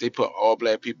projects, they put all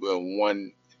black people in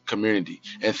one community.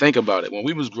 And think about it, when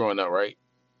we was growing up, right?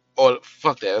 Or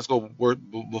fuck that, let's go work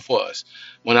before us.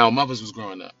 When our mothers was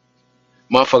growing up,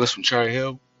 motherfuckers from Cherry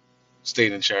Hill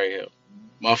stayed in Cherry Hill.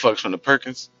 Motherfuckers from the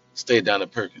Perkins stayed down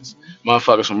at Perkins. Mm-hmm.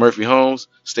 Motherfuckers from Murphy Homes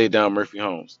stayed down Murphy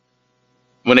Homes.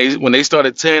 When they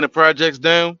started tearing the projects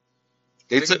down,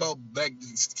 they Think took about back.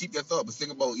 Keep that thought, but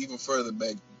think about even further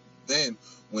back then,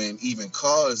 when even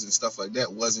cars and stuff like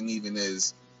that wasn't even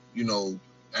as, you know,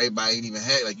 everybody ain't even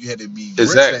had, like, you had to be rich to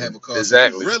exactly, have a car, so you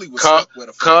exactly. really was Car, stuck where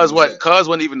the fuck you cars was what at. cars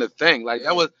wasn't even a thing. Like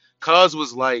that Yeah, was cars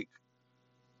was like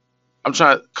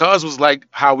cars was like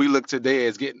how we look today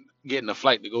as getting a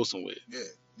flight to go somewhere. yeah,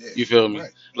 yeah. You feel me? Right.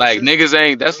 Real Like shit. niggas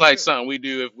ain't. That's Real like shit. something we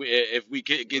do if we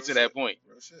get Real to that shit. point.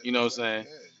 Real shit. You know what I'm Like, saying?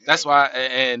 yeah, yeah. That's why.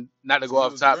 And not to So go you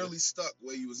off was topic. really stuck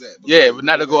where you was at. But go Yeah, ahead. but You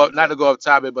go ahead. You not talk. to go off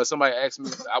topic. But somebody asked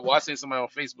me. I seen somebody on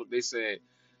Facebook. They said,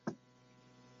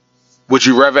 "Would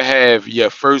you rather have your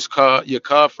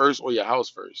car first, or your house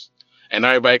first?" And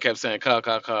everybody kept saying car,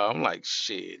 car, car. I'm like,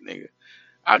 shit, nigga.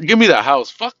 Give me the house.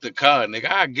 Fuck the car,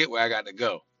 nigga. I get where I got to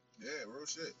go. Yeah, real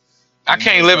shit. I And then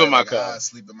can't live in everybody my like, car. I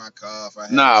sleep in my car if I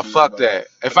had Nah, to, fuck blah blah. that.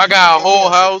 If But if I you can got a give me whole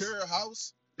a house, secure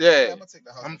house, yeah, yeah, I'm gonna take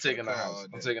the house I'm before the taking the car house. all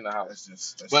I'm day. taking the house.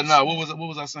 That's But just no, me. what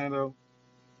was I saying though?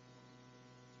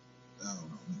 I don't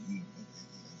know.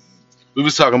 We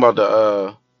was talking about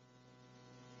the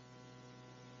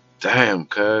damn,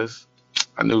 cuz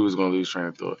I knew we was gonna lose train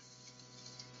of thought.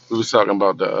 We was talking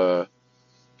about the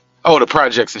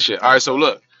projects and shit. All Oh, right,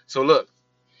 project. so look,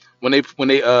 when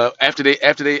they after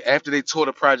they tore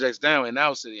the projects down in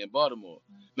our city in Baltimore.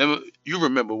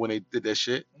 Remember when they did that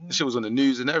shit? That Mm-hmm. shit was on the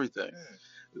news and everything.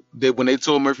 Yeah. When they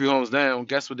tore Murphy Homes down,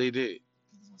 guess what they did?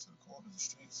 Niggas went to the corner of the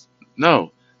streets.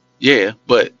 No, yeah,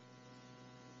 but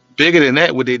bigger than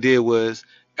that, what they did was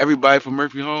everybody from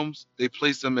Murphy Homes, they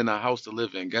placed them in a house to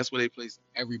live in. Guess where they placed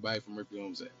everybody from Murphy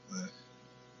Homes at? But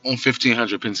On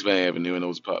 1500 Pennsylvania Avenue in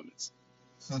those apartments.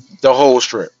 The whole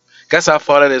strip. Guess how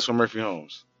far that is from Murphy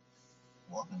Homes?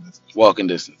 walking distance. Walking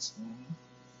distance. Mm-hmm.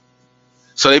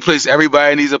 So they placed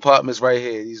everybody in these apartments right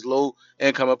here, these low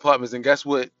income apartments. And guess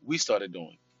what we started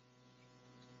doing?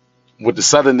 What the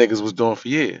Southern niggas was doing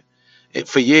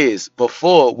for years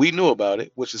before we knew about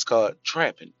it, which is called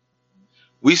trapping.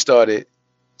 We started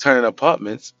turning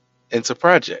apartments into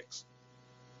projects.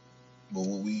 But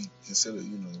what we consider,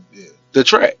 yeah, The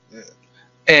trap. yeah.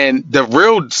 And the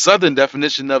real Southern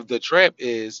definition of the trap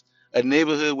is a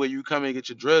neighborhood where you come and get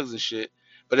your drugs and shit,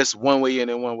 but it's one way in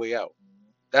and one way out.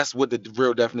 That's what the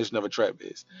real definition of a trap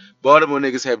is. Baltimore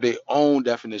niggas have their own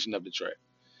definition of the trap.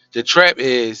 The trap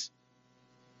is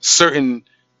certain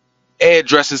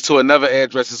addresses to another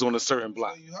addresses on a certain That's where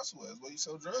block. you hustle at. That's where you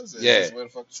sell drugs at. It's Yeah. just where the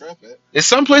fuck the trap at. There's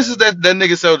some places And that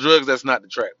niggas sell drugs that's not the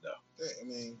trap though. yeah, I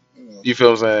mean, You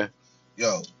feel what I'm saying?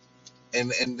 yo,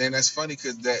 and then that's funny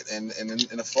because that and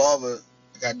the father,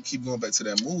 I got to keep going back to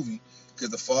that movie because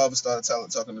the father started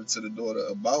talking to the daughter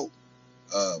about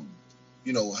um,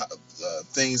 how,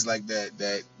 things like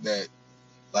that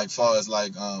like far as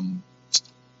like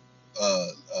uh,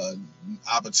 uh,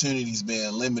 opportunities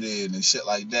being limited and shit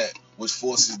like that, which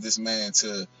forces this man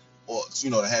to, or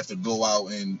to have to go out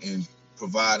and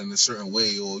provide in a certain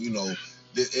way, or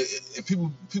and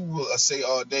people will say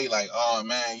all day like, oh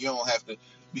man, you don't have to.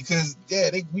 because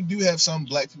we do have some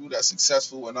black people that's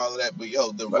successful and all of that, but yo,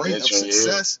 About to hit you in your head.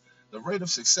 the rate of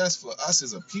success for us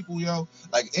as a people, yo,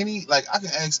 like I can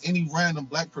ask any random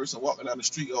black person walking down the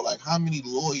street, yo, like how many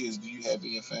lawyers do you have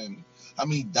in your family? How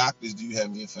many doctors do you have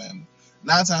in your family?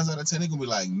 9 times out of 10, they gonna be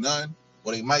like none,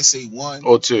 or they might say one.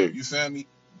 Or two. You feel me?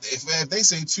 If they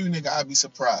say two, nigga, I'd be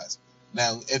surprised.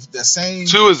 Now, if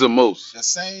Two is the most. the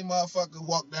same motherfucker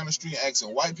walk down the street asking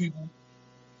white people,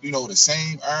 you know, the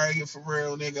same area for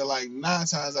real, nigga, like 9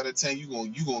 times out of 10, you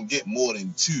gonna get more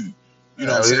than two. You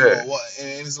know what I'm Hell saying? yeah. Well,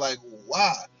 and it's like,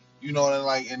 why? You know,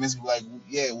 and it's like,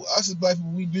 yeah, us as black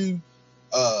people, we do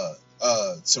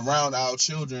surround our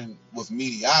children with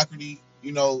mediocrity.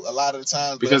 You know, a lot of the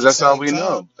times, but at Because the that's all same we time,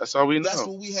 know. That's all we that's know.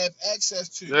 what we have access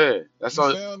to. Yeah. That's You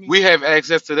all feel me? we have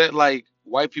access to that, like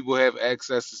white people have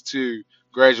access to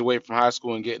graduate from high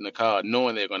school and getting a car,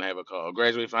 knowing they're gonna have a car. Or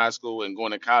graduate from high school and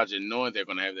going to college and knowing they're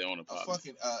gonna have their own A apartment.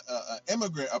 fucking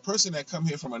immigrant, a person that come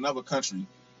here from another country,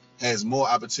 has more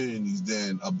opportunities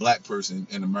than a black person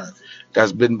in America.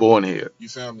 That's been born here. You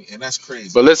feel me? And that's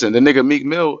crazy. But listen, the nigga Meek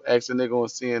Mill asked the nigga on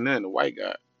CNN, the white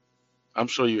guy. I'm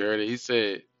sure you heard it. He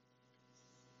said,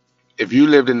 if you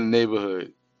lived in the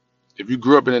neighborhood, if you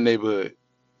grew up in the neighborhood,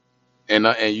 and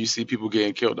you see people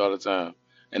getting killed all the time,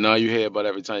 and all you hear about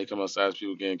every time you come outside is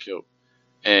people getting killed,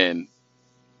 and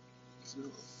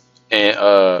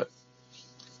and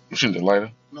you shouldn't the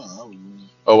lighter. No, I was.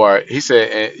 Oh, all right. He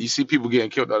said, and you see people getting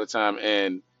killed all the time,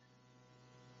 and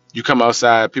you come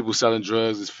outside, people selling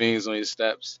drugs, there's fiends on your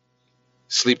steps,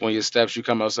 sleep on your steps. You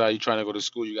come outside, you trying to go to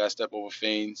school, you got to step over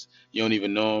fiends. You don't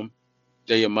even know them.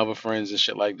 They're your mother friends and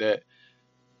shit like that.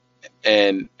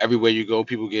 And everywhere you go,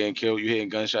 people getting killed. You hearing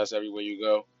gunshots everywhere you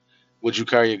go. Would you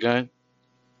carry a gun?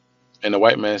 And the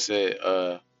white man said,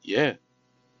 yeah,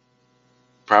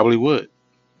 probably would.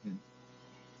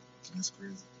 That's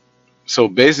crazy. So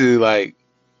basically, like,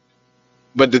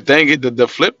 but the thing is, the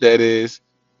flip that is,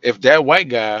 if that white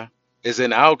guy is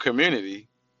in our community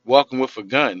walking with a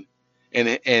gun, and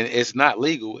it's not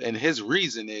legal, and his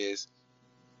reason is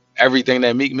everything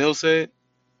that Meek Mill said,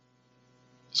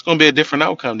 it's gonna be a different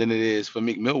outcome than it is for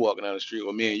Meek Mill walking down the street,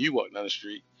 or me and you walking down the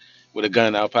street with a gun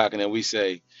in our pocket, and we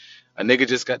say, two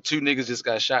niggas just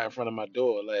got shot in front of my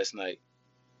door last night.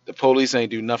 The police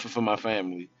ain't do nothing for my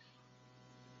family.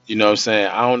 You know what I'm saying?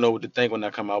 I don't know what to think when I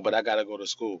come out, but I gotta go to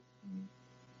school.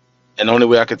 And the only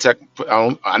way I can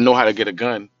I know how to get a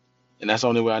gun, and that's the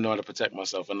only way I know how to protect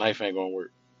myself. A knife ain't gonna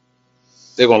work.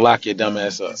 They're gonna lock your dumb Yo,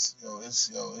 ass up. it's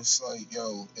like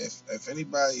if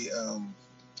anybody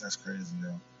that's crazy,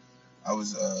 yo. I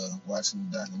was watching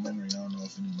the documentary. I don't know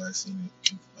if anybody's seen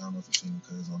it. I don't know if you've seen it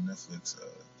because it's on Netflix.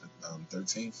 The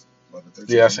 13th, about the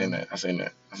Yeah, 13th I seen Amendment. that. I seen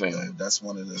that. I seen Yo, that. that's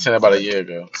one of I the seen that about a year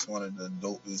ago. it's one of the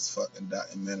dopest fucking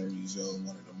documentaries, yo.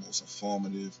 One of the most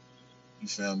informative. You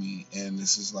feel me? And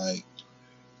this is like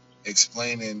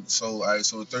explaining. So, all right.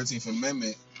 So the 13th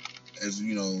Amendment, as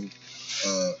you know,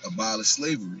 abolish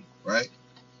slavery, right?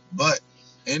 But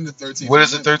in the 13th What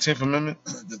is the Amendment, 13th Amendment?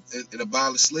 it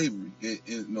abolished slavery.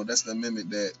 That's the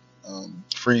amendment that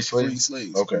Free free slaves.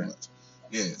 slaves, pretty Okay. much.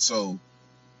 Yeah. So,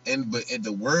 but in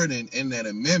the wording in that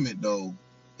amendment, though,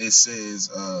 it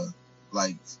says,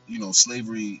 like,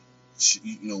 slavery,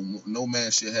 no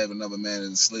man should have another man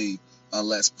as a slave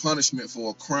unless punishment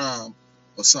for a crime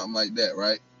or something like that,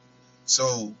 right?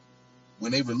 So,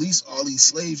 when they release all these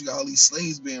slaves, you got all these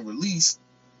slaves being released,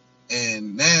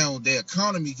 and now their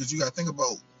economy, because you got to think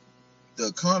about the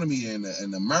economy in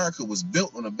America was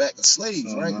built on the back of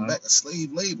slaves, right? The hmm back of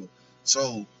slave labor.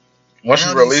 So Once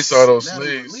you release all those now they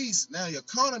slaves, release, now your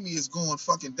economy is going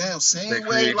fucking down. they Same way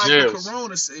create like with jails.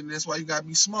 Corona, and that's why you gotta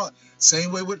be smart.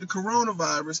 Same way with the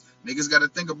coronavirus, niggas gotta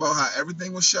think about how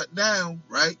everything was shut down,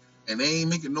 right? And they ain't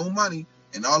making no money.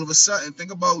 And all of a sudden,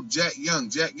 think about Jack Young.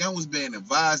 Jack Young was being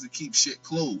advised to keep shit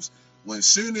closed. When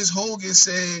soon as Hogan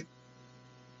said,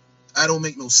 I don't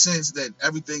make no sense that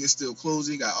everything is still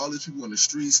closed. You got all these people in the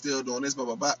streets still doing this, blah,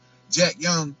 blah, blah. Jack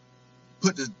Young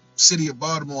put the city of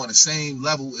Baltimore on the same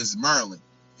level as Maryland.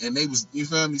 And they was, you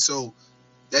feel me? So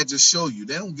that just show you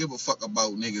they don't give a fuck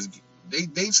about niggas. They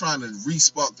trying to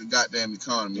re-spark the goddamn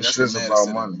economy. This That's what shit's matters about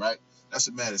to money. them, right? That's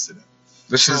what matters to them.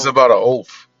 This shit's So about an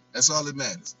oath. that's all that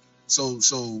matters.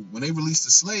 So when they release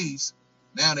the slaves,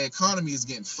 now the economy is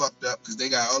getting fucked up because they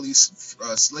got all these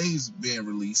slaves being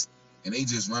released, and they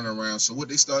just running around. So what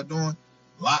they start doing,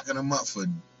 locking them up for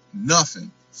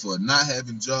nothing, for not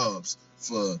having jobs,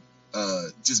 for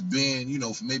just being,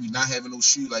 for maybe not having no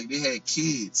shoes. Like they had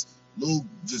kids, little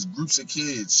just groups of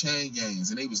kids, chain gangs,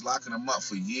 and they was locking them up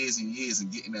for years and years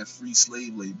and getting that free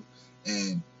slave labor.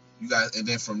 And and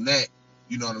then from that,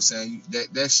 you know what I'm saying?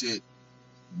 That shit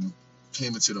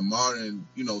came into the modern,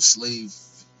 slave,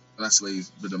 not slave,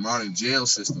 but the modern jail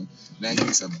system. Now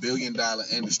it's $1 billion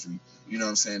industry. You know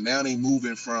what I'm saying? Now they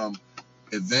moving from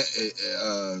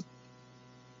event,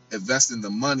 investing the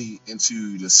money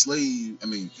into the slave. I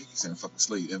mean, he's saying fucking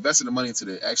slave. Investing the money into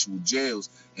the actual jails,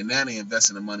 and now they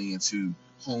investing the money into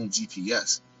home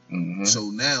GPS. Mm-hmm. So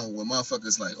now when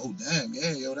motherfuckers like, oh damn,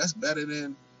 yeah, yo, that's better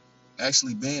than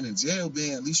actually being in jail,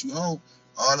 being at least you home.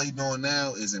 All they doing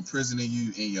now is imprisoning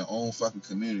you in your own fucking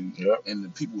community. Yep. And the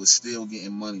people are still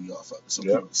getting money off of it. So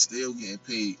Yep. people are still getting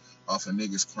paid off of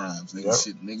niggas' crimes.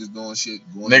 Niggas doing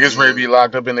shit, going Niggas to ready jail. to be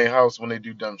locked up in their house when they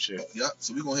do dumb shit. Yep.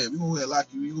 So we gonna lock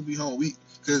you. You gonna be home.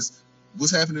 Because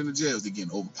what's happening in the jails? They're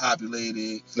getting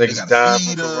overpopulated. Niggas dying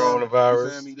from coronavirus. You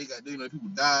feel me? They got people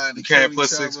dying. They You can't put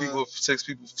six people 6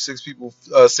 feet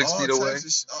away.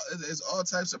 There's all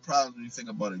types of problems when you think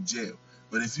about a jail.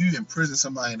 But if you imprison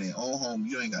somebody in their own home,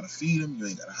 you ain't gotta feed them, you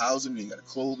ain't gotta house them, you ain't gotta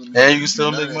clothe them, and you can still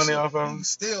make money off of them. You can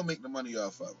still make the money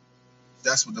off of them.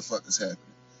 That's what the fuck is happening.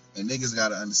 And niggas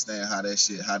gotta understand how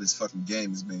this fucking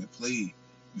game is being played.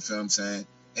 You feel what I'm saying?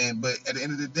 But at the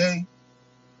end of the day,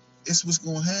 it's what's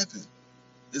gonna happen.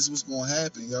 It's what's gonna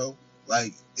happen, yo.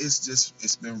 Like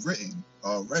it's been written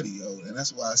already, yo. And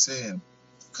that's why I said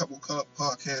a couple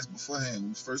podcasts beforehand when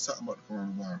we first talking about the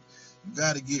coronavirus. You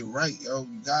gotta get right, yo.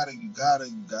 You gotta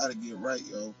get right,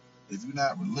 yo. If you're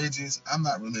not religious, I'm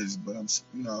not religious, but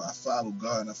I follow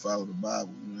God and I follow the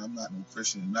Bible. I'm not no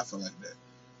Christian or nothing like that.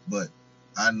 But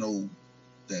I know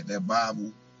that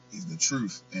Bible is the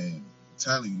truth. And I'm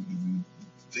telling you, if you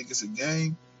think it's a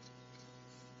game,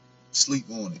 sleep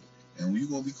on it. And you're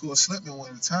gonna be caught slipping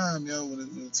when the time, yo,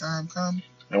 when the time comes.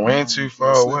 And we ain't too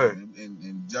far away.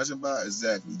 And judging by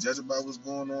what's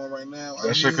going on right now,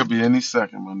 that shit could be any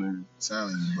second, my nigga.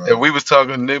 Telling you, bro. If we was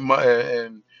talking,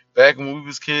 and back when we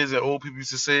was kids and old people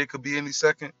used to say it could be any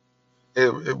second,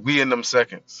 we in them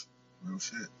seconds. Real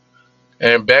shit.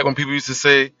 And back when people used to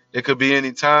say it could be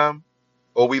any time,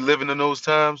 or we living in those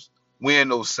times, we in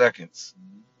those seconds.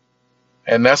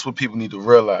 And that's what people need to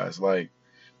realize. Like,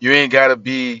 you ain't gotta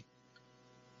be.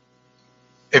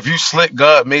 If you slick,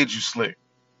 God made you slick.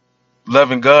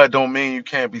 Loving God don't mean you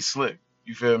can't be slick.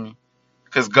 You feel me?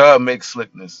 Because God makes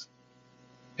slickness.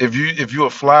 If you a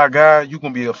fly guy, you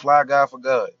can be a fly guy for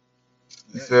God.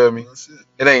 You feel me?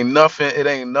 It ain't nothing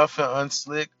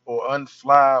unslick or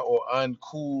unfly or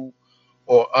uncool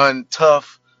or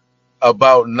untough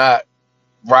about not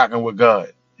rocking with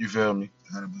God. You feel me?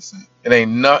 100%. It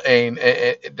ain't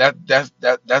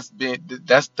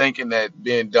that's thinking that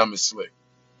being dumb is slick.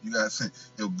 You gotta think,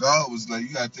 yo, God was like,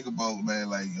 you gotta think about, man,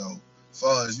 like, yo, as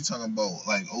far as you talking about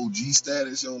like OG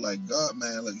status, yo, like God,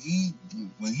 man, like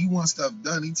when he wants stuff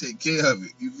done, he take care of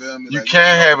it. You feel me? You like,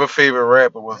 can't have a favorite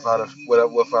rapper without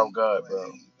God,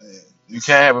 bro. You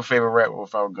can't have a favorite rapper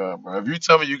without God, bro. If you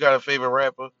tell me you got a favorite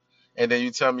rapper and then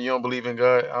you tell me you don't believe in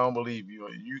God, I don't believe you.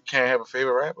 You can't have a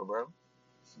favorite rapper, bro.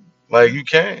 Like, you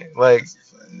can't. Like,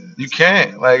 you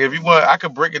can't. Like, if you want, I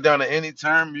could break it down to any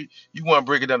term. You want to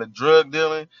break it down to drug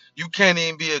dealing. You can't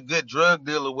even be a good drug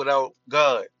dealer without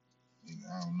God.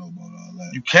 I don't know about all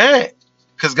that. You can't.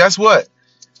 Because guess what?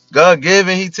 God give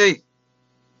and he take.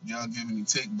 God give and he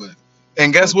take, but.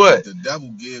 And guess what? The devil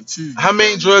give too. How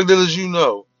many drug dealers you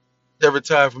know that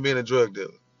retired from being a drug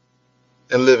dealer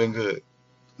and living good,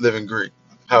 living great?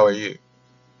 How are you?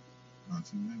 Not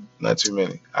too many. Not too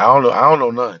many. I don't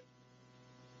know none.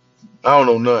 I don't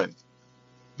know none.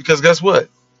 Because guess what?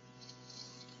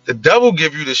 The devil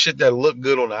give you the shit that look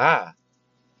good on the eye.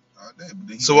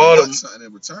 So all the something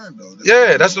in return though.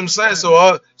 That's what I'm saying. So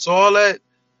all that.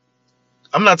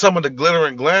 I'm not talking about the glitter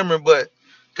and glamour, but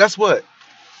guess what?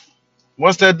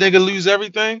 Once that nigga lose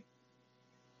everything,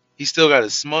 he still got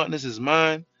his smartness, his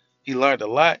mind. He learned a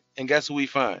lot, and guess who we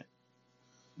find?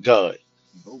 God.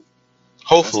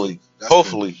 Hopefully.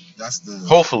 Hopefully.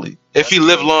 If he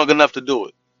lived long enough to do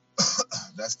it.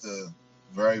 That's the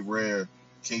very rare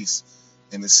case.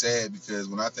 And it's sad because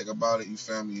when I think about it, you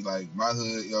feel me? Like, my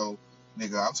hood, yo,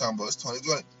 nigga, I'm talking about it's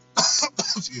 2020.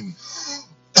 Excuse me.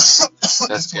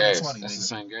 That's gas. That's nigga. The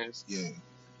same gas? Yeah.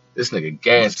 This nigga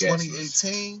gas.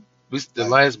 2018. The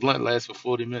last blunt lasts for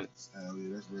 40 minutes. Hell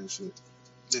yeah, that's real shit.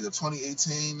 Nigga,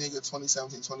 2018, nigga,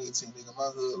 2017, 2018, nigga, my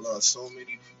hood lost so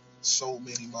many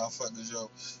motherfuckers, yo.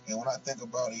 And when I think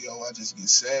about it, yo, I just get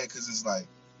sad because it's like,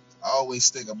 I always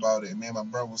think about it. And me and my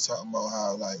brother was talking about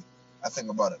how, like, I think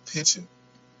about a picture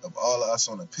of all of us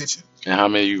on a picture. And how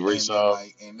many you race off?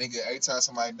 Like, and nigga, every time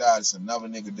somebody dies, it's another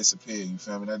nigga disappear. You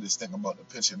feel me? I just think about the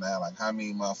picture now. Like, how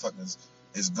many motherfuckers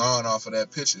is gone off of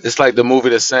that picture? It's like the movie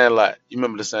The Sandlot. You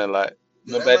remember The Sandlot?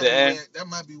 Yeah, Remember at the end? that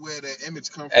might be where that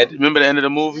image come At from. remember the end of the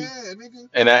movie? Yeah, nigga.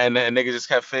 And nigga just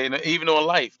kept fading. Even on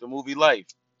Life, the movie Life.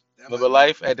 That Remember might be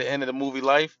Life? At the end of the movie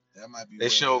Life, that might be they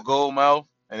where showed Goldmouth,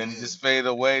 and then it yeah, just faded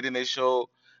away. Then they showed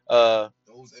uh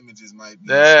those images might be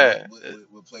there,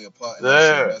 would play a part in that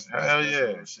shit. there. Hell That's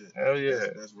yeah, real shit. hell yeah.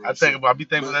 That's I real think shit. about I be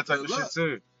thinking about that type But of shit look,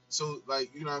 too. so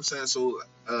like you know what I'm saying. So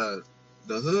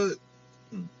the hood.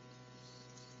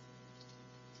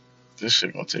 This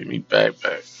shit gonna take me back.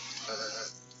 Uh,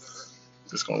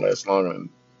 This gonna last longer than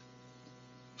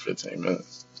 15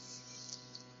 minutes.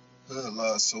 hood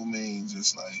lost so many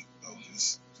just like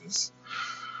just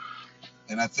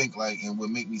and I think like and what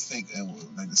make me think and what,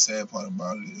 like the sad part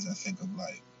about it is I think of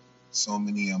like so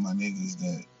many of my niggas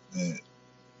that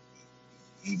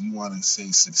if you want to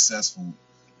say successful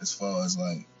as far as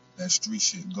like that street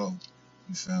shit go,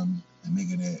 you feel me? A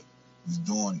nigga that was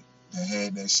doing it, that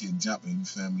had that shit jumping, you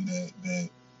feel me? That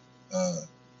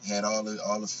had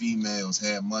all the females,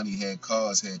 had money, had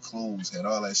cars, had clothes, had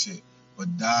all that shit,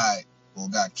 but died or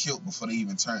got killed before they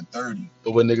even turned 30.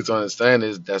 But what niggas don't understand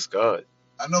is that's God.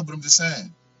 I know, but I'm just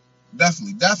saying.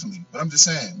 Definitely. But I'm just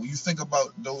saying, when you think about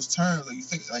those terms, like you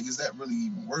think like is that really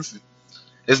even worth it?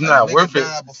 It's Like a not nigga worth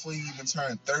it. died before he even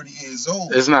turned 30 years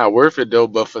old. It's not worth it though.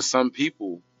 But for some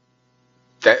people,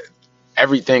 that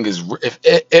everything is if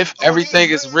Oh, it is everything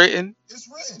is written. written, It's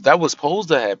written. that was supposed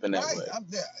to happen that Right. way.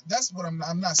 That's what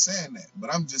I'm not saying that,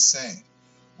 but I'm just saying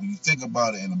when you think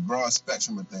about it in a broad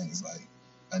spectrum of things, like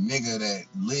a nigga that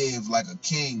lived like a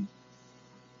king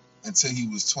until he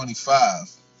was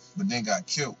 25, but then got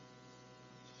killed.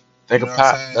 Think You know of what I'm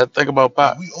Pop. saying? Think about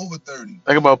Like Pop. we over 30.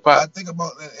 Think about But I Pop. think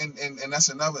about and that's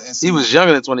another and He see was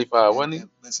younger than 25, wasn't he? and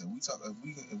listen, we talk if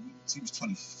we he was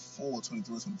 24,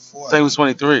 23, 24, I I think he was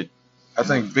think. 23. I And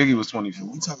think Biggie was and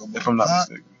 24, we talk if about I'm not Pac,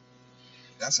 mistaken.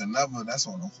 that's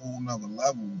on a whole nother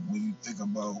level when you think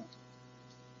about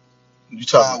You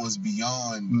how talking it was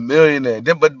beyond. millionaire?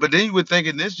 But then you would think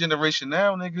in this generation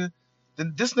now, nigga,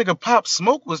 then this nigga Pop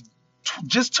Smoke was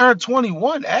just turned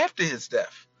 21 after his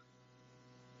death.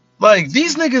 Like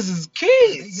these niggas is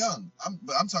Yeah, they kids. young.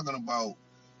 But I'm talking about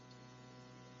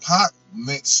Pac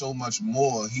meant so much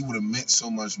more. He would have meant so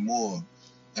much more,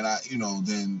 and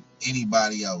than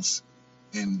anybody else.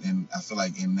 And I feel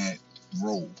like in that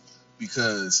role,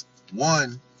 because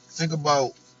one, think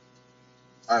about.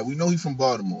 All right, we know he's from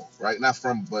Baltimore, right? Not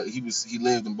from, but he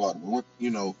lived in Baltimore.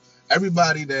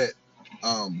 Everybody that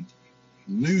um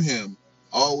knew him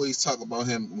always talk about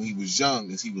him when he was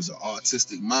young as he was an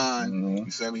artistic mind. Mm-hmm.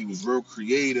 You feel me? He was real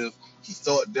creative. He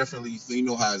thought differently. You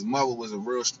know how his mother was a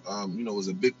real, was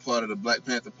a big part of the Black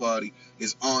Panther Party.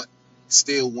 His aunt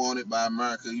still wanted by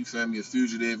America. You feel me? A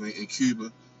fugitive in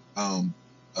Cuba. Um,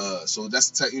 so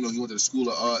that's the type. He went to the School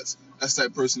of Arts. That's the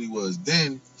type of person he was.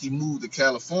 Then he moved to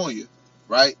California,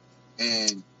 right?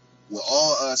 And with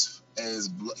all us as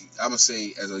I'm gonna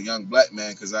say as a young black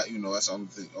man, because that's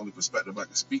the only perspective I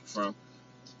can speak from.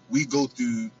 We go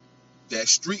through that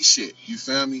street shit. You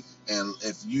feel me? And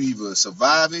if you either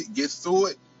survive it, get through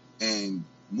it, and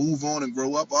move on and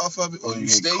grow up off of it, or Or you you get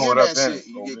stay caught in up that in it. shit,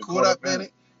 you Or get get caught caught up up in in it.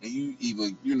 it, and you either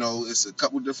it's a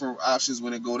couple different options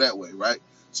when it go that way, right?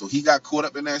 So he got caught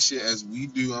up in that shit as we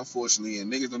do, unfortunately,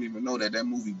 and niggas don't even know that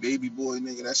movie Baby Boy,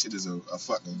 nigga, that shit is a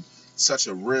fucking such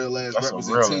a real ass That's a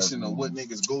real ass representation of what movie.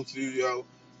 niggas go through, yo,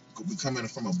 becoming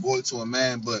from a boy to a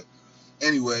man. But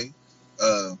anyway,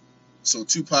 uh, so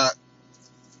Tupac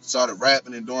started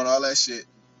rapping and doing all that shit.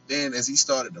 Then as he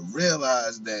started to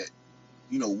realize that,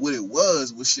 what it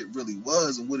was, what shit really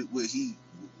was, and what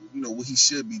he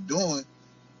should be doing,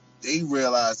 they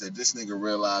realized that this nigga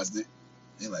realized it.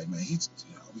 They like, man,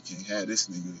 we can't have this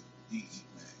nigga. Man,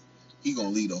 he gonna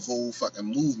lead a whole fucking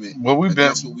movement But we've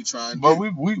against what been, we trying to but do.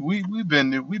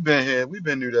 we've been here, we've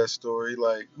been through that story.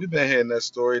 Like we've been hearing that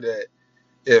story that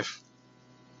if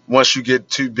once you get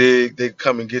too big, they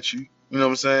come and get you. You know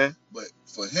what I'm saying? But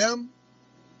for him,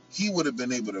 he would have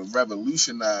been able to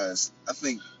revolutionize. I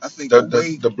think The the the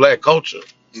way the black culture.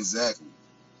 exactly.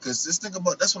 Because just think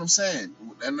about that's what I'm saying,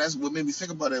 and that's what made me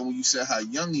think about that when you said how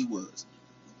young he was.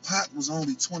 Pac was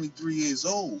only 23 years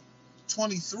old.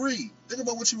 23. Think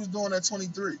about what you was doing at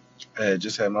 23. I had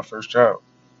just had my first child.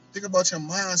 Think about your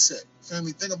mindset.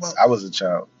 Family. Think about I was a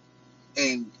child.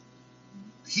 and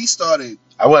he started.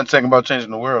 I wasn't thinking about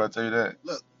changing the world. I tell you that.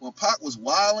 Look, when Pac was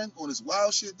wilding on his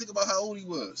wild shit, think about how old he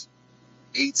was.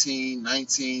 18,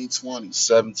 19, 20.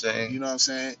 17. You know what I'm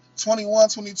saying? 21,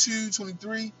 22,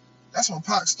 23. That's when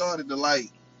Pac started to like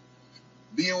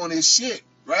be on his shit,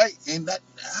 right? And that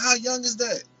how young is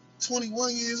that?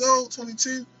 21 years old,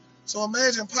 22. So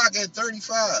imagine Pac at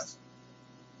 35.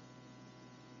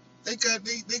 They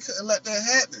couldn't let that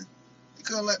happen. You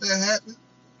couldn't let that happen.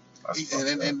 That's And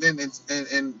fucked and, up. and then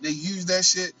and they use that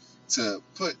shit to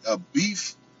put a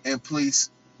beef in place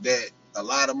that a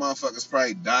lot of motherfuckers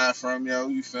probably died from, yo.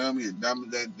 You feel me?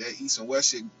 That East and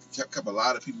West shit kept a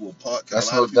lot of people apart, kept a That's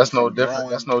lot no of people that's no from different.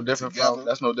 growing together.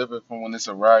 That's no different from when it's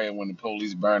a riot when the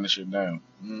police burn the shit down.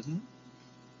 Mm-hmm.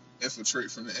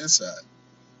 Infiltrate from the inside.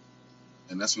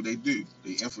 And that's what they do.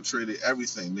 They infiltrated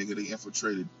everything, nigga. They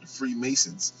infiltrated the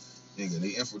Freemasons, nigga. They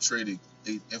infiltrated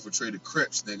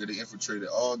Crips, nigga. They infiltrated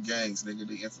all gangs, nigga.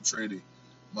 They infiltrated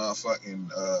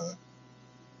motherfucking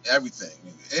everything,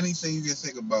 nigga. Anything you can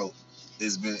think about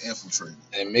has been infiltrated.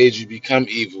 And made you become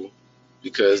evil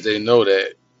because they know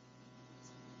that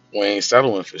we ain't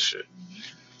settling for shit.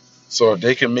 So if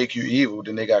they can make you evil,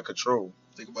 then they got control.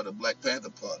 Think about the Black Panther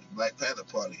Party. Black Panther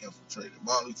Party infiltrated.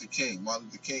 Martin Luther King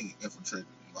infiltrated.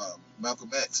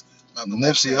 Malcolm X. Malcolm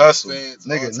X Nipsey had Hussle, fans,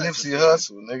 all nigga, types of Nipsey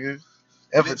fans. Hussle, nigga,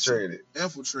 Nipsey infiltrated.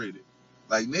 infiltrated.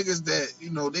 Like niggas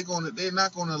that they're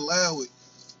not gonna allow it.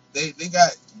 They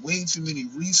got way too many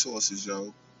resources,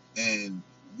 yo, and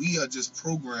we are just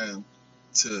programmed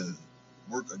to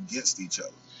work against each other.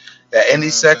 At You know any what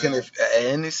I'm second, saying?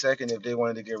 if they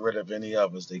wanted to get rid of any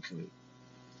of us, they could.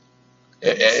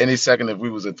 At We any second, if we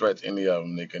was a threat to any of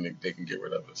them, they can get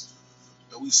rid of us.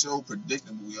 so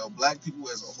predictable, yo. Black people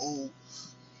as a whole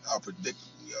are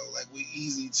predictable, yo. Like we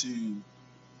easy to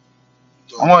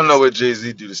I want to know what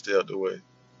Jay-Z do to stay out the way.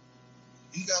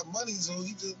 he got money, so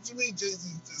he just what you mean Jay Z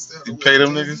just out the You way. pay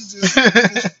them Jay Z niggas? just he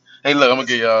just Hey, look, I'm gonna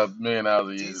give listen. y'all $1 million a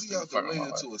year Jay to Z stay the out the fuck out of way my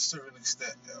life. to a certain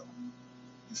extent, yo.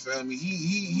 You feel me?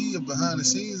 He a behind the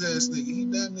scenes ass nigga. He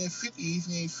damn near 50 if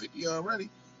he ain't 50 already.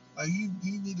 Like he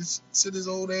need to sit his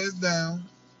old ass down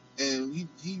and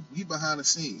he behind the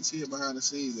scenes. He a behind the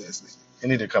scenes ass nigga. He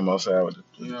need to come outside with the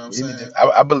You know what I'm people. He need to.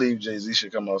 saying? I believe Jay-Z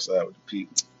should come outside with the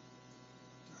people.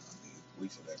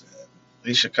 Wait for that to happen.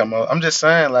 He should come out. I'm just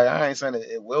saying, like, I ain't saying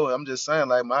it will. I'm just saying,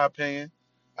 like, my opinion.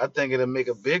 I think it'll make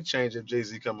a big change if Jay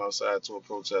Z come outside to a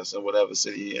protest in whatever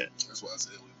city he in. That's why I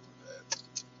said wait for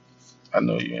that. I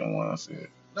know you didn't want to see it.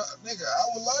 No, nigga, I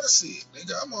would love to see it.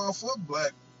 Nigga, I'm all for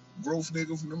black growth,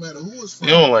 nigga, from no matter who it's You from.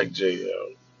 don't like Jay,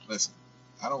 yo. Listen,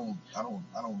 I don't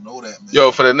know that man.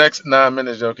 Yo, for the next 9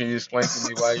 minutes, yo, can you explain to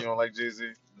me why you don't like Jay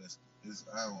Z? Listen,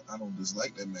 I don't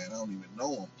dislike that man. I don't even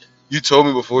know him. You told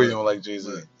me before you But don't like Jay Z.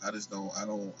 but I just don't I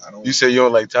You don't said you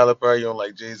don't like Tyler Perry, you don't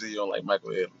like Jay Z, you don't like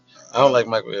Michael Ealy. I I don't don't like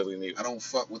Michael Ealy neither. I don't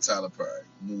fuck with Tyler Perry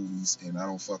movies, and I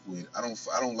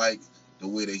don't like the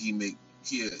way that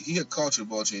he a culture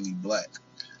vulture and he black.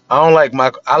 I don't like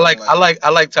Michael. I don't like I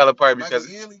like Tyler Perry Michael because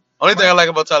Ealy. only thing I Mike, like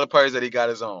about Tyler Perry is that he got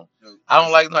his own. yo, I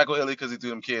don't listen, like Michael Ealy because he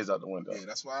threw them kids out the window. yeah,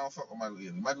 that's why I don't fuck with Michael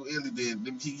Ealy. Michael Ealy did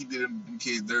them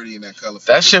kids dirty in that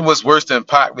colorful. That shit was worse than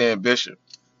Pac being Bishop.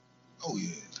 Oh yeah,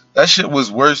 That shit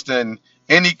was worse than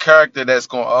any character that's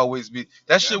gonna always be.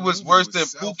 That shit was movie worse was than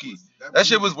Pookie. selfless. That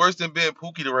shit was worse than being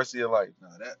Pookie the rest of your life. Nah,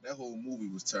 that whole movie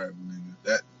was terrible, nigga.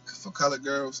 That for colored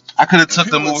girls, I could have and took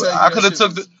the people would movie. tell you I that could have shit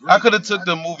took was the. I great, could have nigga. took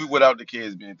the movie without the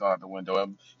kids being thrown out the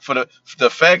window. For the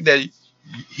fact that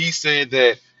he said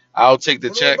that I'll take the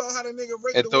What check about how the nigga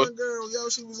raped and the throw. one girl? Yo,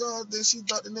 she was on there. She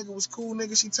thought the nigga was cool,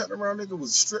 nigga. She turned around, nigga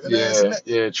was stripping ass Yeah, naked.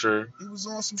 yeah, true. He was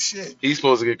on some shit. He's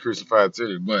supposed to get crucified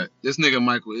too, but this nigga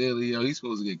Michael Ealy, yo, he's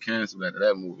supposed to get canceled after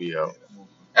that movie, Yeah, yo. that movie.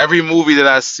 Every movie that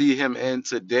I see him in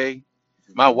today,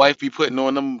 my Was wife be putting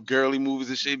on them girly movies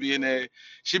and she be in there.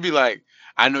 She be like,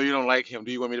 I know you don't like him.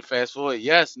 Do you want me to fast forward?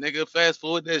 Yes, nigga, fast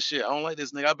forward that shit. I don't like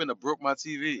this nigga. I've been to broke my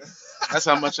TV. That's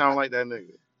how much I don't like that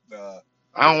nigga. nah,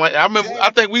 I don't like. I remember. Jay, I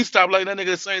think we stopped liking that nigga at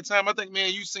the same time. I think me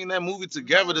and you seen that movie we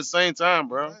together might at have, the same time, we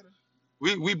bro. might have.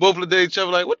 We both looked at each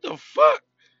other like, what the fuck?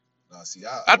 Nah, see,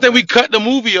 I when think we cut the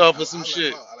movie off or some I left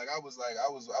shit. out, like I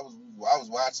was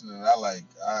watching it, and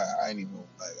I ain't even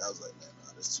like, I was like, man,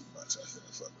 nah, that's too much. I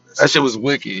couldn't fuck with that That shit. shit was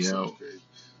wicked, That shit was yo. crazy.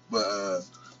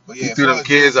 But He yeah, threw for them us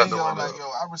Jay kids Z, out the yo, window. like yo,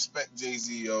 I respect Jay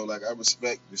Z, yo, like I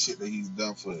respect the shit that he's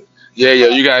done for Yeah, hip yo,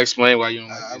 hop. you gotta explain why you don't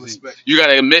like I Jay Z. respect. You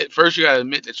gotta admit first. You gotta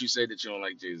admit that you say that you don't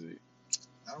like Jay Z.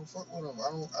 I don't fuck with him.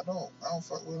 I don't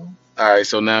fuck with him. All right,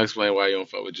 so now explain why you don't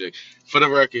fuck with Jay. For the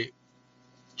record,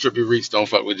 Trippie Reese don't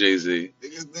fuck with Jay Z,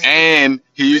 and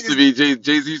he used to Niggas, be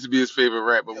Jay Z used to be his favorite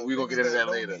rapper, but yo, we gonna niggas get into that that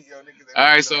know later. me, yo, niggas that All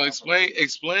know right, me know so I don't fuck with Jay Z.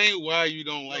 explain why you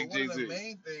don't Yo, like one Jay of the Z.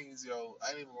 main things, yo, I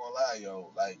ain't even gonna lie, yo,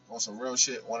 like on some real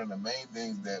shit, one of the main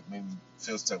things that made me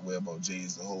feel stuck way about Jay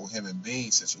is the whole him and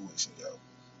Bean situation, yo.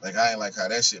 Like I ain't like how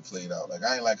that shit played out. Like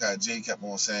I ain't like how Jay kept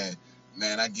on saying,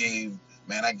 man, I gave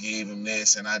him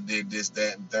this and I did this,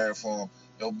 that, and third for him.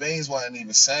 Yo, Beans wasn't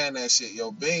even saying that shit.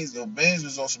 Yo, Beans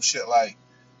was on some shit like,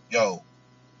 yo,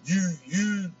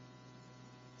 you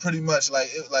pretty much like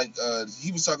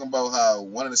he was talking about how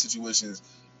one of the situations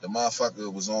The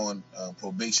motherfucker was on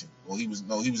probation. Well, he was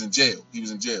in jail. He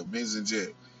was in jail. Benz was in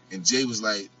jail, and Jay was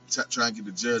like trying to get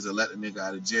the judge to let the nigga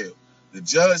out of jail. The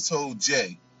judge told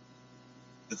Jay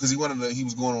because he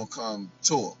was going on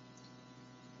tour.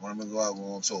 Wanted him to go out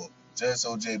on tour. Judge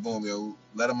told Jay, boom, yo,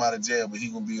 let him out of jail, but he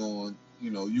gonna be on.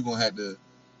 You gonna have to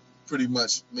pretty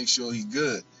much make sure he's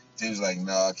good. Jay was like,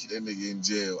 nah, keep that nigga in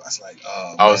jail. I was like,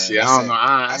 oh Oh, man. see, I don't know.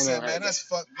 I I ain't said, never man, had that. that's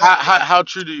fucked How up. how Like, how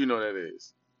true do you know that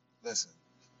is? listen,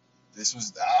 this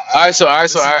was All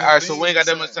this is what right. So we Beans ain't was got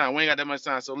that much saying. time. We ain't got that much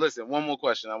time. So listen, one more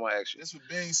question I want to ask you. This what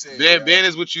Beans said, Ben yo.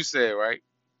 is what you said, right?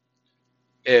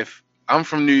 If I'm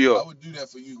from New I York, would do that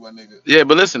for you, my nigga. yeah,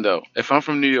 but listen though, if I'm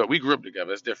from New York, we grew up together.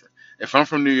 That's different. If I'm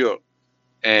from New York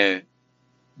and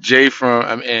Jay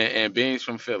from and Beans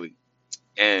from Philly,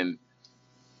 and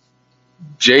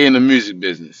Jay in the music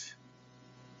business,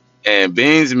 and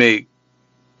Beans make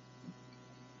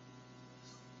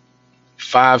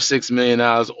 $5-6 million,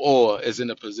 or is in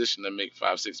a position to make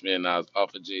 $5-6 million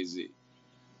off of Jay Z,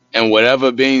 and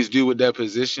whatever Beans do with that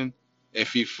position,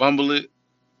 if he fumble it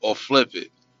or flip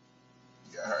it,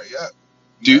 You gotta hurry up.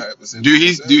 You do gotta hurry up and say do what you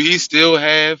he said. do he still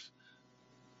have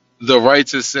the right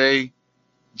to say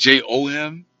Jay owe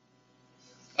him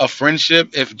a friendship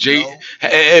No.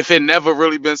 if it never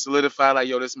really been solidified, like,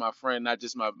 yo, this is my friend, not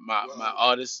just my Well,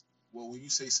 artist? when you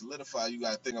say solidify, you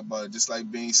gotta think about it. Just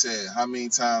like Beans said, how many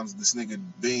times this nigga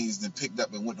Beans then picked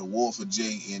up and went to war for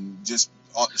Jay, and just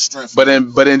off the strength But of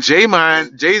in Jay the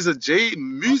mind, Jay fuck Jay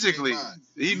musically, mind.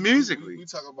 he We musically.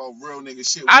 talk about real nigga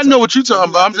shit. I know what you But talking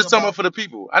you about. gotta I'm think just talking about about for the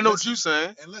people. I know what listen you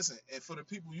saying. and listen. And for the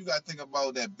people, you gotta think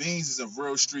about that Beans is a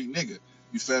real street nigga.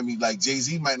 You feel me? Like Jay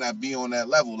Z might not be on that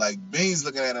level. Like Beans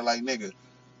looking at it like nigga,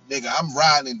 I'm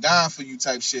riding and dying for you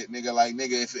type shit, nigga. Like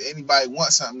nigga, if anybody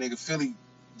wants something, nigga, Philly,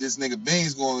 this nigga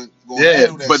Beans going Yeah,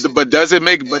 handle that shit. but And does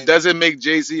it make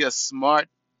Jay Z a smart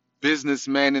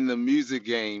businessman in the music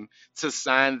game to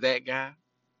sign that guy?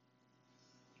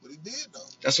 what he did though.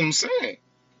 That's what I'm saying.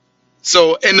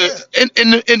 So Yeah.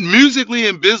 in musically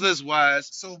and business wise,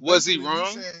 So was he basically, you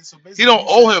wrong? saying He don't you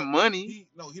owe saying him money. he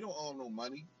don't owe him no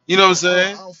money. You know what I'm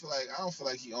saying? I don't feel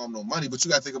like he owe him no money. But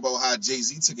you gotta think about how Jay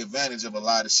Z took advantage of a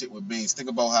lot of shit with Beans. Think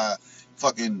about how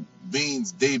fucking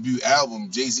Beans debut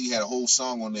album, Jay Z had a whole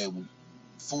song on there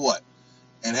for what?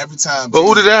 And every time But Jay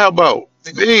who did Z that help out?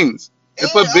 think of Beans. yeah,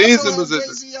 It put I Beans also in helped Jay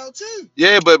position. Z out too,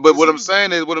 Yeah, but cause he was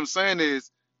what I'm saying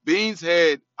is Beans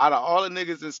had, out of all the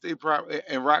niggas in State Prop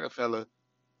and Rockefeller,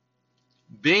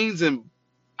 Beans and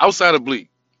outside of Bleak,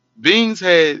 Beans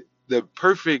had the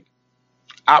perfect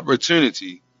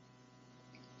opportunity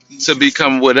to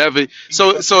become whatever. he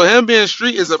was So him being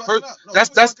street he is was a fucking up. No, he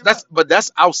was fucking up. that's but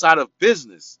that's outside of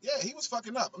business. Yeah, he was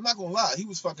fucking up. I'm not gonna lie, he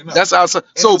was fucking up, That's outside.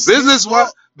 and it So was his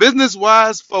fault. business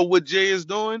wise for what Jay is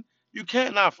doing, you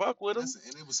can't not fuck with him. Listen,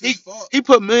 and it was his He fault. he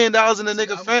put $1 million in the See,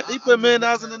 nigga he put I'm a just million looking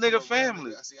dollars in at the it from nigga a real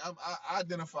family. nigga. I see, I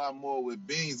identify more with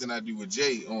Beans than I do with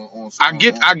Jay on. I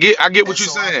get what And you're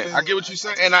so I saying. I feel get what you're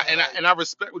saying, like I said, like and I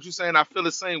respect what you're saying. I feel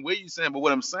the same way you're saying. But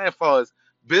what I'm saying for is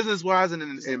business wise and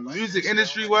just don't in like that music shit. I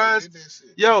don't industry like how he wise, did that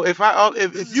shit. yo, if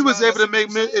Business you was wise, I able to see what make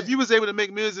you're saying. if you was able to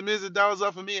make millions of dollars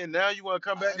off of me, and now you want to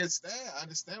come back and I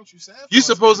understand what you're saying you for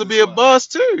us supposed to business be a wise. boss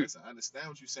too. Listen, I understand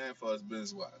what you're saying for us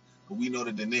business wise. But we know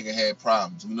that the nigga had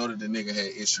problems. We know that the nigga had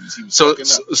issues. He was So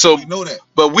fucking up. so, so We know that.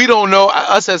 but we don't know.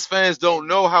 Us as fans And don't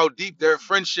know how deep their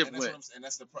friendship and that's what went. I'm saying.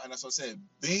 And that's what I said.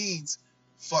 Beans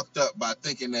fucked up by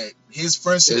thinking that his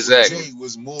friendship with Exactly. Jay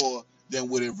was more than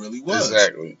what it really was.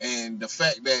 Exactly. And the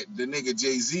fact that the nigga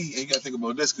Jay Z, and you gotta think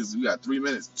about this because we got 3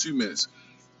 minutes, 2 minutes.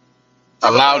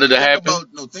 Allowed it to happen.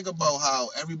 Think about how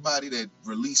everybody that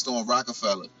released on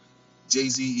Rockefeller, Jay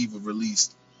Z either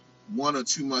released 1 or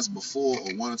 2 months before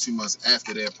or 1 or 2 months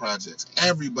after their projects.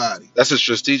 Everybody. That's a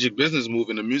strategic business move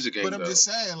in the music But game, I'm though. just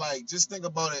saying, like, just think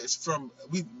about it. It's from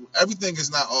we. Everything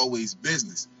is not always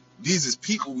business. These is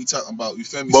people we talking about. You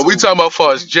feel me? But we So talking about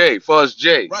for us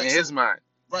Jay in right. his So mind.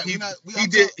 right. He We. he I'm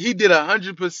did talking. he did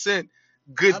 100%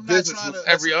 good I'm not business trying with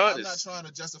to every listen. I'm not artist. trying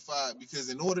to justify it because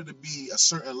in order to be a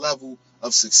certain level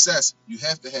of success, you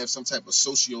have to have some type of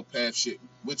sociopath shit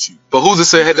with you. But who's to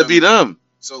say You it had to feel be me? them?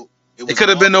 So it It was could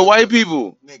have all been the white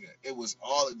people. nigga. It was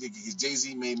all because Jay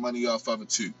Z made money off of it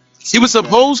too. He was You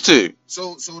feel me? supposed to.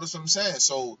 So that's what I'm saying.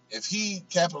 So if he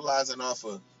capitalizing off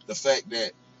of the fact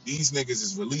that these niggas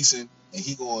is releasing and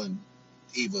he going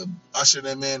either usher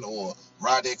them in or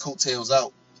ride their coattails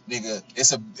out, nigga,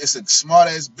 it's a smart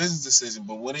ass business decision.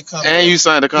 But when it comes And to you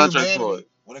signed a contract for humanity, it.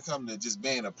 when it comes to just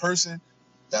being a person,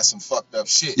 that's some fucked up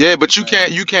shit. Yeah, You but feel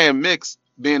me? you can't mix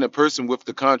being a person with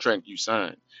the contract you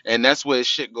signed. And that's where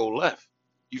shit go left.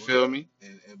 You Well, feel yeah, me?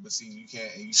 but see, you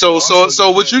can't. And you see, So also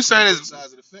what you can't play saying both is,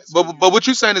 sides of the fence but when but you. what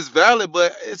you saying is valid,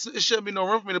 but it shouldn't be no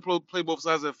room for me to play both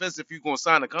sides of the fence if you gonna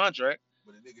sign a contract.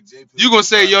 But the nigga Jay You played gonna both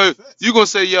say sides of the yo, fence. you gonna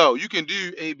say yo, you can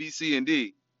do A, B, C, and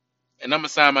D, and I'm gonna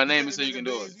sign my You name think and the say you nigga can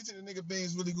do it. Baines? You think the nigga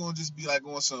Baines really gonna just be like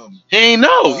on some? He ain't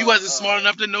know. He Uh, wasn't uh. smart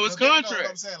enough to know his No, what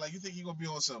I'm contract. saying, like, you think he gonna be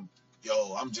on some?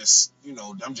 Yo, I'm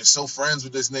just so friends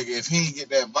with this nigga. If he ain't get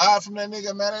that vibe from that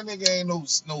nigga, man, that nigga ain't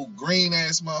no green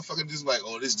ass motherfucker. Just like,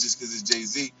 oh, this just cause it's Jay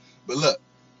Z. But look,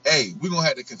 hey, we gonna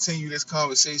have to continue this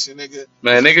conversation, nigga,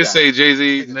 Man, cause we niggas got say Jay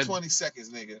Z, nigga 20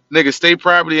 seconds, nigga. nigga State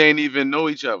Property ain't even know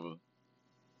each other.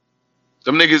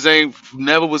 Them niggas ain't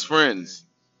never was Hey, friends.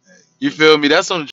 hey, You listen. feel me? That's some